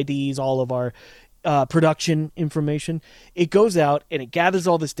build IDs, all of our production information. It goes out and it gathers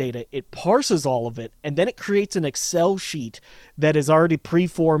all this data, it parses all of it, and then it creates an Excel sheet that is already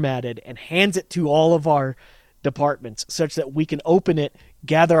pre-formatted and hands it to all of our departments such that we can open it,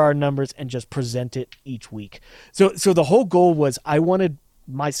 gather our numbers, and just present it each week. So the whole goal was I wanted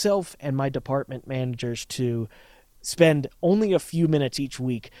myself and my department managers to spend only a few minutes each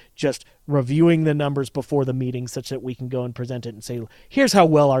week just reviewing the numbers before the meeting such that we can go and present it and say, here's how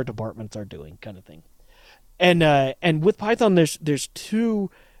well our departments are doing, kind of thing. And with Python, there's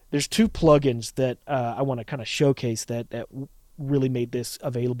two plugins that I want to kind of showcase that really made this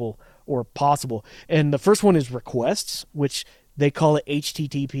available or possible. And the first one is requests, which they call it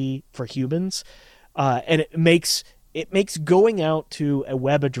HTTP for humans. And it makes going out to a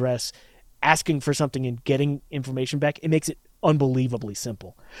web address, asking for something and getting information back, it makes it unbelievably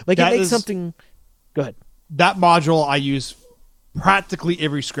simple. Like, it makes something... Go ahead. That module I use practically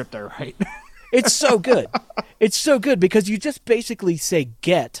every script I write. It's so good. It's so good because you just basically say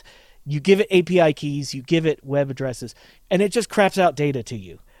get, you give it API keys, you give it web addresses, and it just craps out data to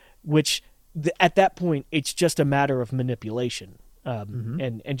you, which at that point, it's just a matter of manipulation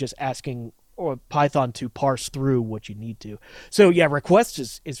and just asking or Python to parse through what you need to. So yeah,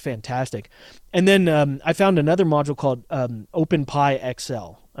 requests is fantastic. And then I found another module called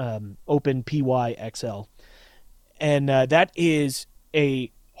OpenPyXL, OpenPyXL. And that is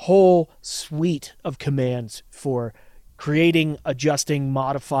a whole suite of commands for creating, adjusting,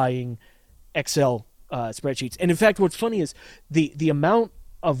 modifying Excel spreadsheets. And in fact, what's funny is the amount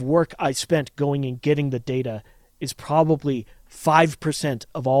of work I spent going and getting the data is probably 5%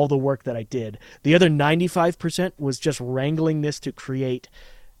 of all the work that I did. The other 95% was just wrangling this to create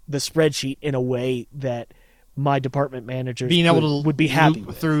the spreadsheet in a way that my department managers would be happy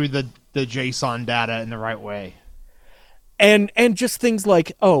with. Through the JSON data in the right way. And just things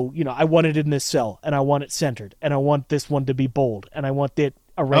like, I want it in this cell, and I want it centered, and I want this one to be bold, and I want it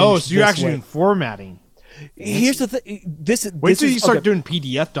arranged. Oh, so you're actually doing formatting. Here's the thing. Wait till you start doing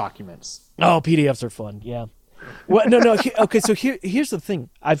PDF documents. Oh, PDFs are fun, yeah. Well, no. Okay, so here's the thing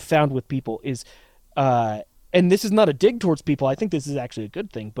I've found with people is, and this is not a dig towards people. I think this is actually a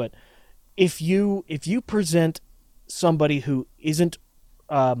good thing. But if you present somebody who isn't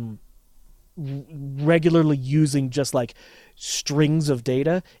regularly using just like strings of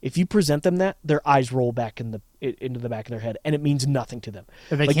data, if you present them that, their eyes roll back into the back of their head, and it means nothing to them.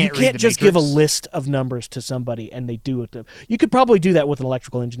 Like you can't just give a list of numbers to somebody and they do it. You could probably do that with an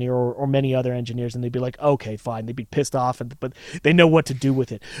electrical engineer or many other engineers, and they'd be like, okay, fine. They'd be pissed off, but they know what to do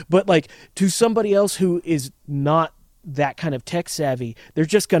with it. But like to somebody else who is not that kind of tech savvy, they're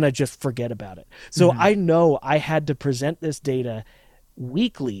just gonna just forget about it. So I know I had to present this data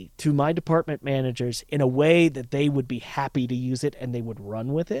weekly to my department managers in a way that they would be happy to use it and they would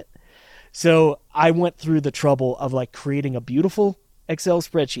run with it. So I went through the trouble of like creating a beautiful Excel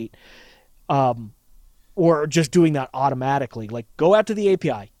spreadsheet, or just doing that automatically. Like go out to the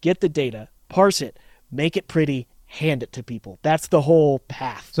API, get the data, parse it, make it pretty, hand it to people. That's the whole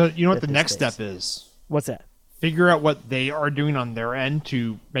path. So you know what the next step is? What's that? Figure out what they are doing on their end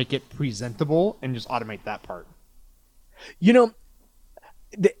to make it presentable and just automate that part. You know,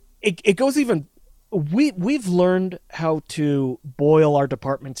 it goes even. We've learned how to boil our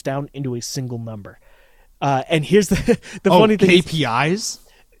departments down into a single number, and here's the funny thing: KPIs.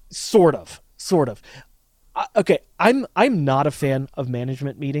 Sort of. Okay, I'm not a fan of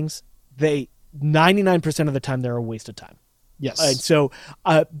management meetings. 99% of the time they're a waste of time. Yes. And so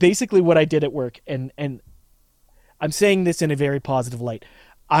basically, what I did at work, and I'm saying this in a very positive light,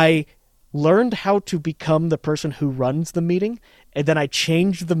 I learned how to become the person who runs the meeting, and then I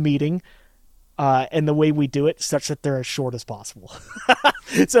changed the meeting and the way we do it such that they're as short as possible.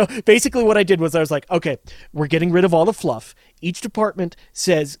 So basically what I did was I was like, okay, we're getting rid of all the fluff. Each department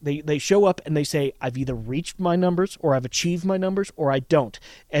says, they show up and they say, I've either reached my numbers or I've achieved my numbers or I don't.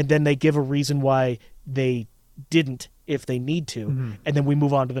 And then they give a reason why they didn't if they need to, and then we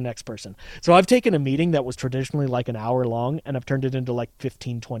move on to the next person. So I've taken a meeting that was traditionally like an hour long and I've turned it into like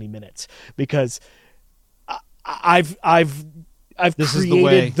 15-20 minutes because I've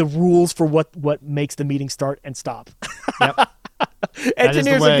created the rules for what makes the meeting start and stop. Yep.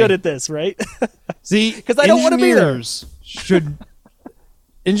 Engineers are good at this, right? See, because I don't want to be there.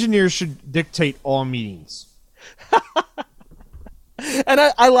 Engineers should dictate all meetings. And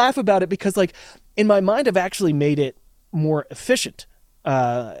I laugh about it because, like, in my mind, I've actually made it more efficient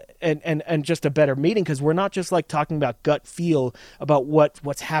and just a better meeting because we're not just like talking about gut feel about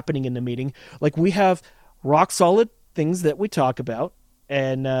what's happening in the meeting. Like we have rock solid things that we talk about,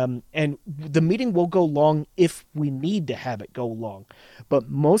 and the meeting will go long if we need to have it go long. But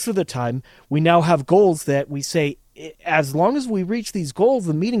most of the time, we now have goals that we say, as long as we reach these goals,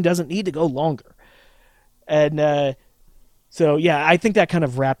 the meeting doesn't need to go longer. And so, yeah, I think that kind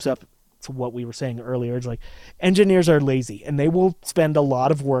of wraps up to what we were saying earlier. It's like engineers are lazy, and they will spend a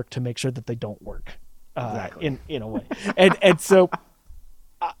lot of work to make sure that they don't work exactly. in a way. And so,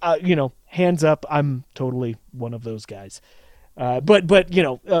 hands up, I'm totally one of those guys. But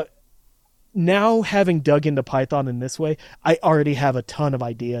now having dug into Python in this way, I already have a ton of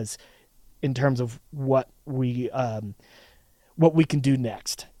ideas in terms of what we can do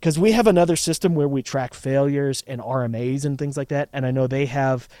next. Because we have another system where we track failures and RMAs and things like that. And I know they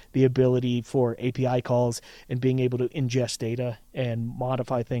have the ability for API calls and being able to ingest data and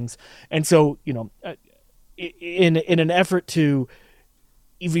modify things. And so, in an effort to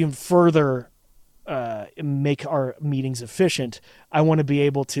even further make our meetings efficient, I want to be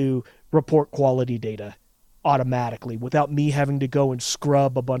able to report quality data automatically without me having to go and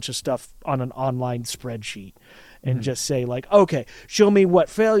scrub a bunch of stuff on an online spreadsheet and just say like, okay, show me what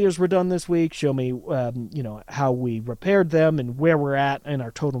failures were done this week, show me how we repaired them and where we're at and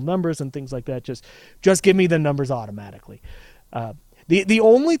our total numbers and things like that. Just give me the numbers automatically. The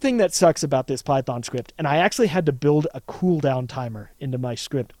only thing that sucks about this Python script, and I actually had to build a cooldown timer into my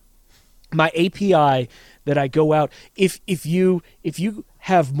script. My API that I go out, if you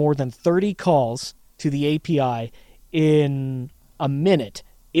have more than 30 calls to the API in a minute,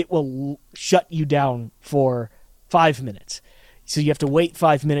 it will shut you down for 5 minutes. So you have to wait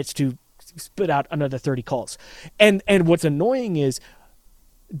 5 minutes to spit out another 30 calls. And what's annoying is,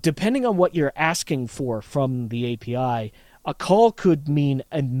 depending on what you're asking for from the API, a call could mean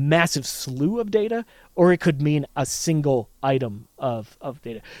a massive slew of data, or it could mean a single item of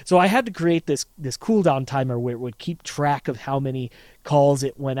data. So I had to create this cooldown timer where it would keep track of how many calls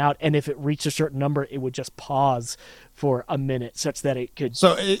it went out, and if it reached a certain number, it would just pause for a minute, such that it could.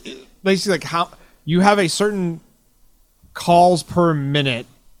 So basically, like how you have a certain calls per minute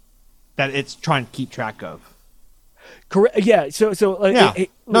that it's trying to keep track of. Correct. Yeah. So Yeah.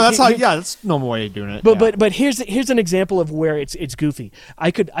 No, that's that's normal way of doing it. But here's an example of where it's goofy.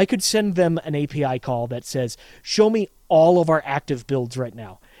 I could send them an API call that says, "Show me all of our active builds right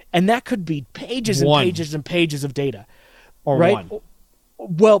now," and that could be pages and pages and pages of data, or right? one.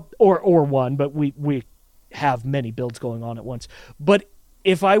 Well, or one, but we have many builds going on at once. But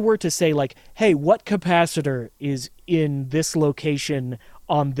if I were to say like, "Hey, what capacitor is in this location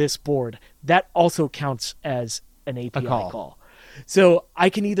on this board?" That also counts as an API call. So I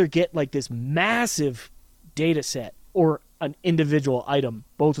can either get like this massive data set or an individual item.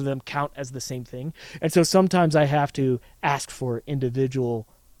 Both of them count as the same thing. And so sometimes I have to ask for individual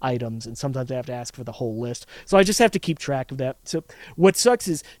items, and sometimes I have to ask for the whole list. So I just have to keep track of that. So what sucks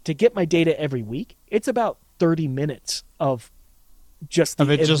is to get my data every week, it's about 30 minutes of just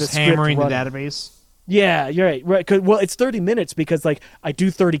hammering the database. Yeah, you're right. Right. Well, it's 30 minutes because like I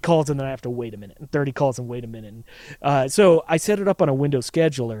do 30 calls and then I have to wait a minute, and 30 calls and wait a minute. So I set it up on a Windows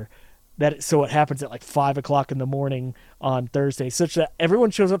scheduler so it happens at like 5:00 in the morning on Thursday, such that everyone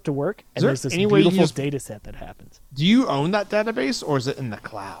shows up to work and there's this beautiful data set that happens. Do you own that database or is it in the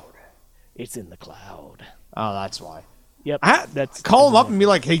cloud? It's in the cloud. Oh, that's why. Yep. Call them up and be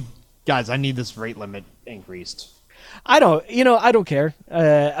like, "Hey guys, I need this rate limit increased." I don't care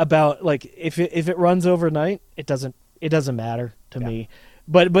about like if it runs overnight, it doesn't matter to me.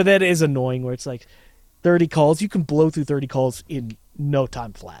 But that is annoying where it's like 30 calls, you can blow through 30 calls in no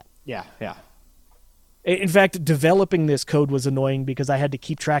time flat. Yeah. In fact, developing this code was annoying because I had to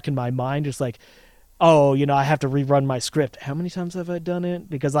keep track in my mind. It's like, oh, I have to rerun my script. How many times have I done it?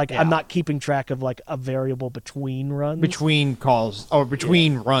 Because I'm not keeping track of like a variable between runs. Between calls or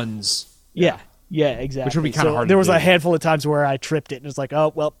between runs. Yeah, exactly. Which would be kind of hard. There was a handful of times where I tripped it, and it's like,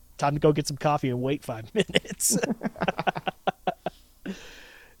 oh well, time to go get some coffee and wait 5 minutes.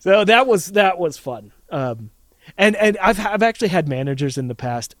 So that was fun. And I've actually had managers in the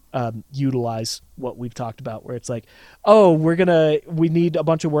past utilize what we've talked about, where it's like, oh, we need a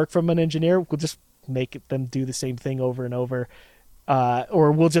bunch of work from an engineer. We'll just make them do the same thing over and over.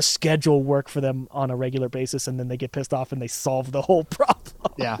 Or we'll just schedule work for them on a regular basis, and then they get pissed off and they solve the whole problem.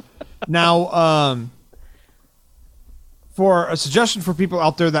 Yeah. Now, for a suggestion for people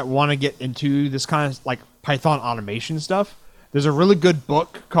out there that want to get into this kind of like Python automation stuff, there's a really good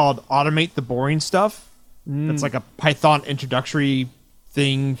book called Automate the Boring Stuff. It's like a Python introductory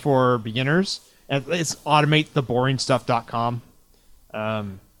thing for beginners. And it's automatetheboringstuff.com.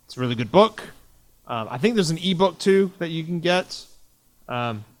 It's a really good book. I think there's an ebook too that you can get.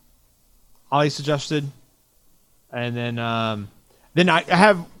 Ollie suggested. And then I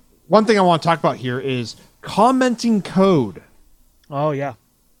have one thing I want to talk about here is commenting code. Oh yeah.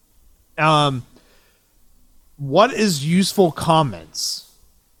 What is useful comments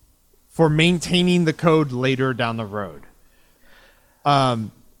for maintaining the code later down the road?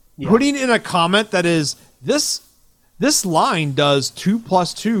 Putting in a comment that is this line does 2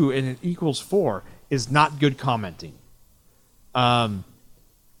 + 2 and it equals 4 is not good commenting. I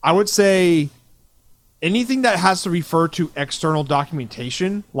would say anything that has to refer to external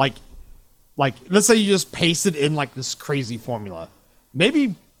documentation, like let's say you just pasted in like this crazy formula,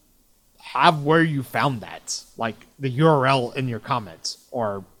 maybe have where you found that, like the URL in your comments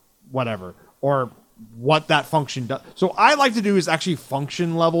or whatever, or what that function does. So I like to do is actually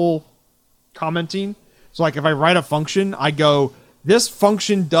function level commenting. So like if I write a function, I go, this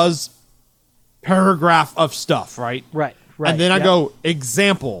function does paragraph of stuff, right? Right. And then I go,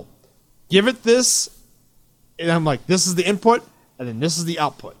 example, give it this, and I'm like, this is the input, and then this is the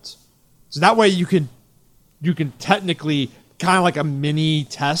output. So that way you can technically kind of like a mini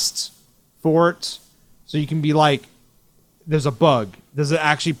test for it. So you can be like, there's a bug. Does it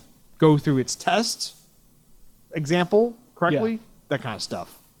actually go through its test example correctly? Yeah. That kind of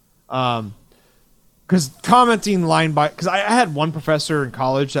stuff. Because commenting line by... Because I had one professor in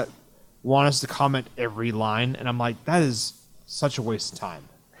college that wanted us to comment every line, and I'm like, that is such a waste of time.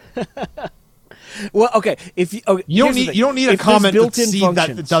 Well, okay. You don't need a comment to see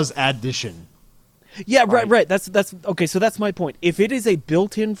that it does addition. Yeah, right. That's okay. So that's my point. If it is a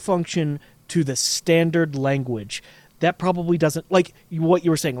built-in function to the standard language, that probably doesn't, like what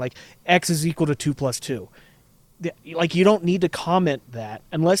you were saying, like x is equal to 2 + 2. Like you don't need to comment that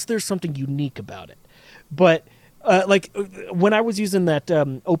unless there's something unique about it. But like when I was using that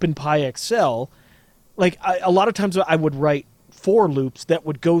OpenPyXL, like a lot of times I would write for loops that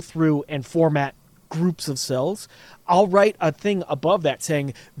would go through and format groups of cells. I'll write a thing above that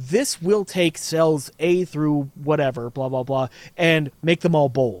saying this will take cells A through whatever, blah blah blah, and make them all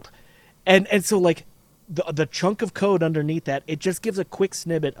bold. And so like the chunk of code underneath that, it just gives a quick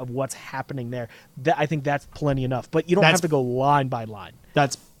snippet of what's happening there. I think that's plenty enough. But you don't have to go line by line.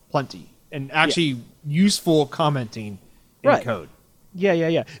 That's plenty. And actually useful commenting in code.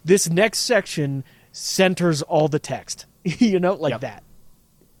 Yeah. This next section centers all the text. That.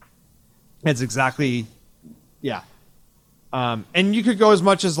 It's exactly, yeah. And you could go as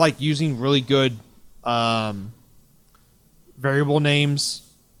much as like using really good variable names.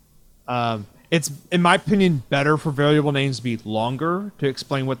 It's, in my opinion, better for variable names to be longer to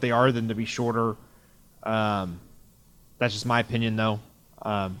explain what they are than to be shorter. That's just my opinion, though.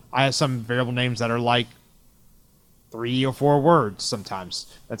 I have some variable names that are like 3 or 4 words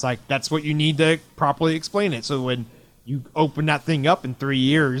sometimes. That's what you need to properly explain it. So when you open that thing up in 3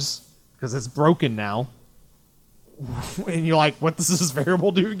 years, because it's broken now, and you're like, what does this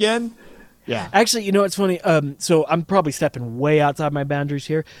variable do again? Yeah. Actually, it's funny. So I'm probably stepping way outside my boundaries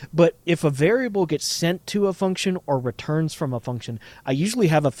here, but if a variable gets sent to a function or returns from a function, I usually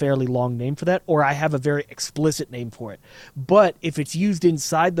have a fairly long name for that, or I have a very explicit name for it. But if it's used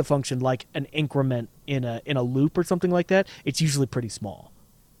inside the function, like an increment in a loop or something like that, it's usually pretty small.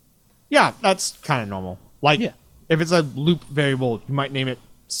 Yeah, that's kind of normal. If it's a loop variable, you might name it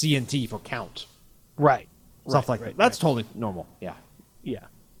CNT for count. Right. Stuff like that. That's totally normal. Yeah. Yeah.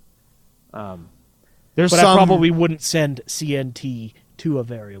 But I probably wouldn't send CNT to a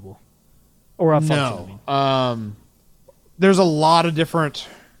variable or a function. No. There's a lot of different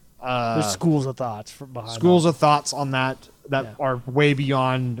there's schools of thoughts behind of thoughts on that are way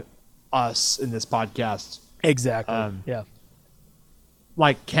beyond us in this podcast. Exactly. Yeah.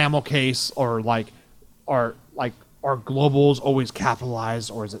 Like camel case, or are globals always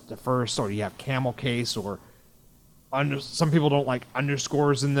capitalized, or is it the first, or do you have camel case, or some people don't like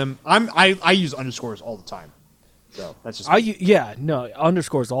underscores in them. I use underscores all the time. So that's just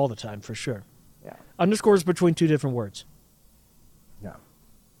underscores all the time for sure. Yeah. Underscores between 2 different words. Yeah. I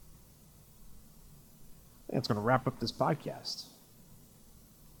think that's going to wrap up this podcast.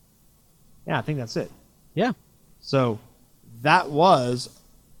 Yeah, I think that's it. Yeah. So that was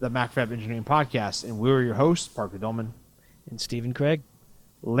the MacFab Engineering Podcast, and we were your hosts, Parker Dolman and Stephen Craig.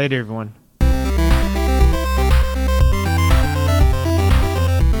 Later, everyone.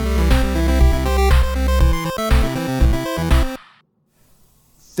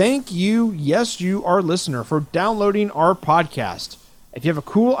 Thank you, yes, you, our listener, for downloading our podcast. If you have a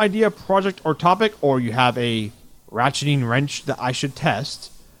cool idea, project, or topic, or you have a ratcheting wrench that I should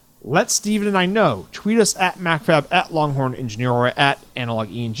test, let Steven and I know. Tweet us at MacFab, at Longhorn Engineer, or at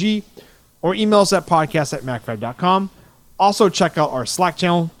AnalogENG, or email us at podcast@macfab.com. Also, check out our Slack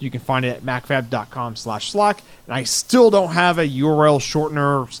channel. You can find it at macfab.com/Slack. And I still don't have a URL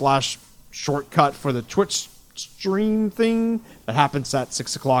shortener / shortcut for the Twitch stream thing that happens at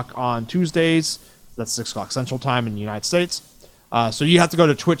 6 o'clock on Tuesdays. That's 6 o'clock Central Time in the United States. So you have to go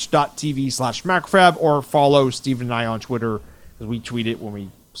to twitch.tv/MacFab or follow Steven and I on Twitter, because we tweet it when we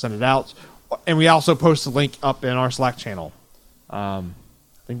send it out. And we also post a link up in our Slack channel. I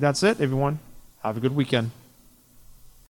think that's it, everyone. Have a good weekend.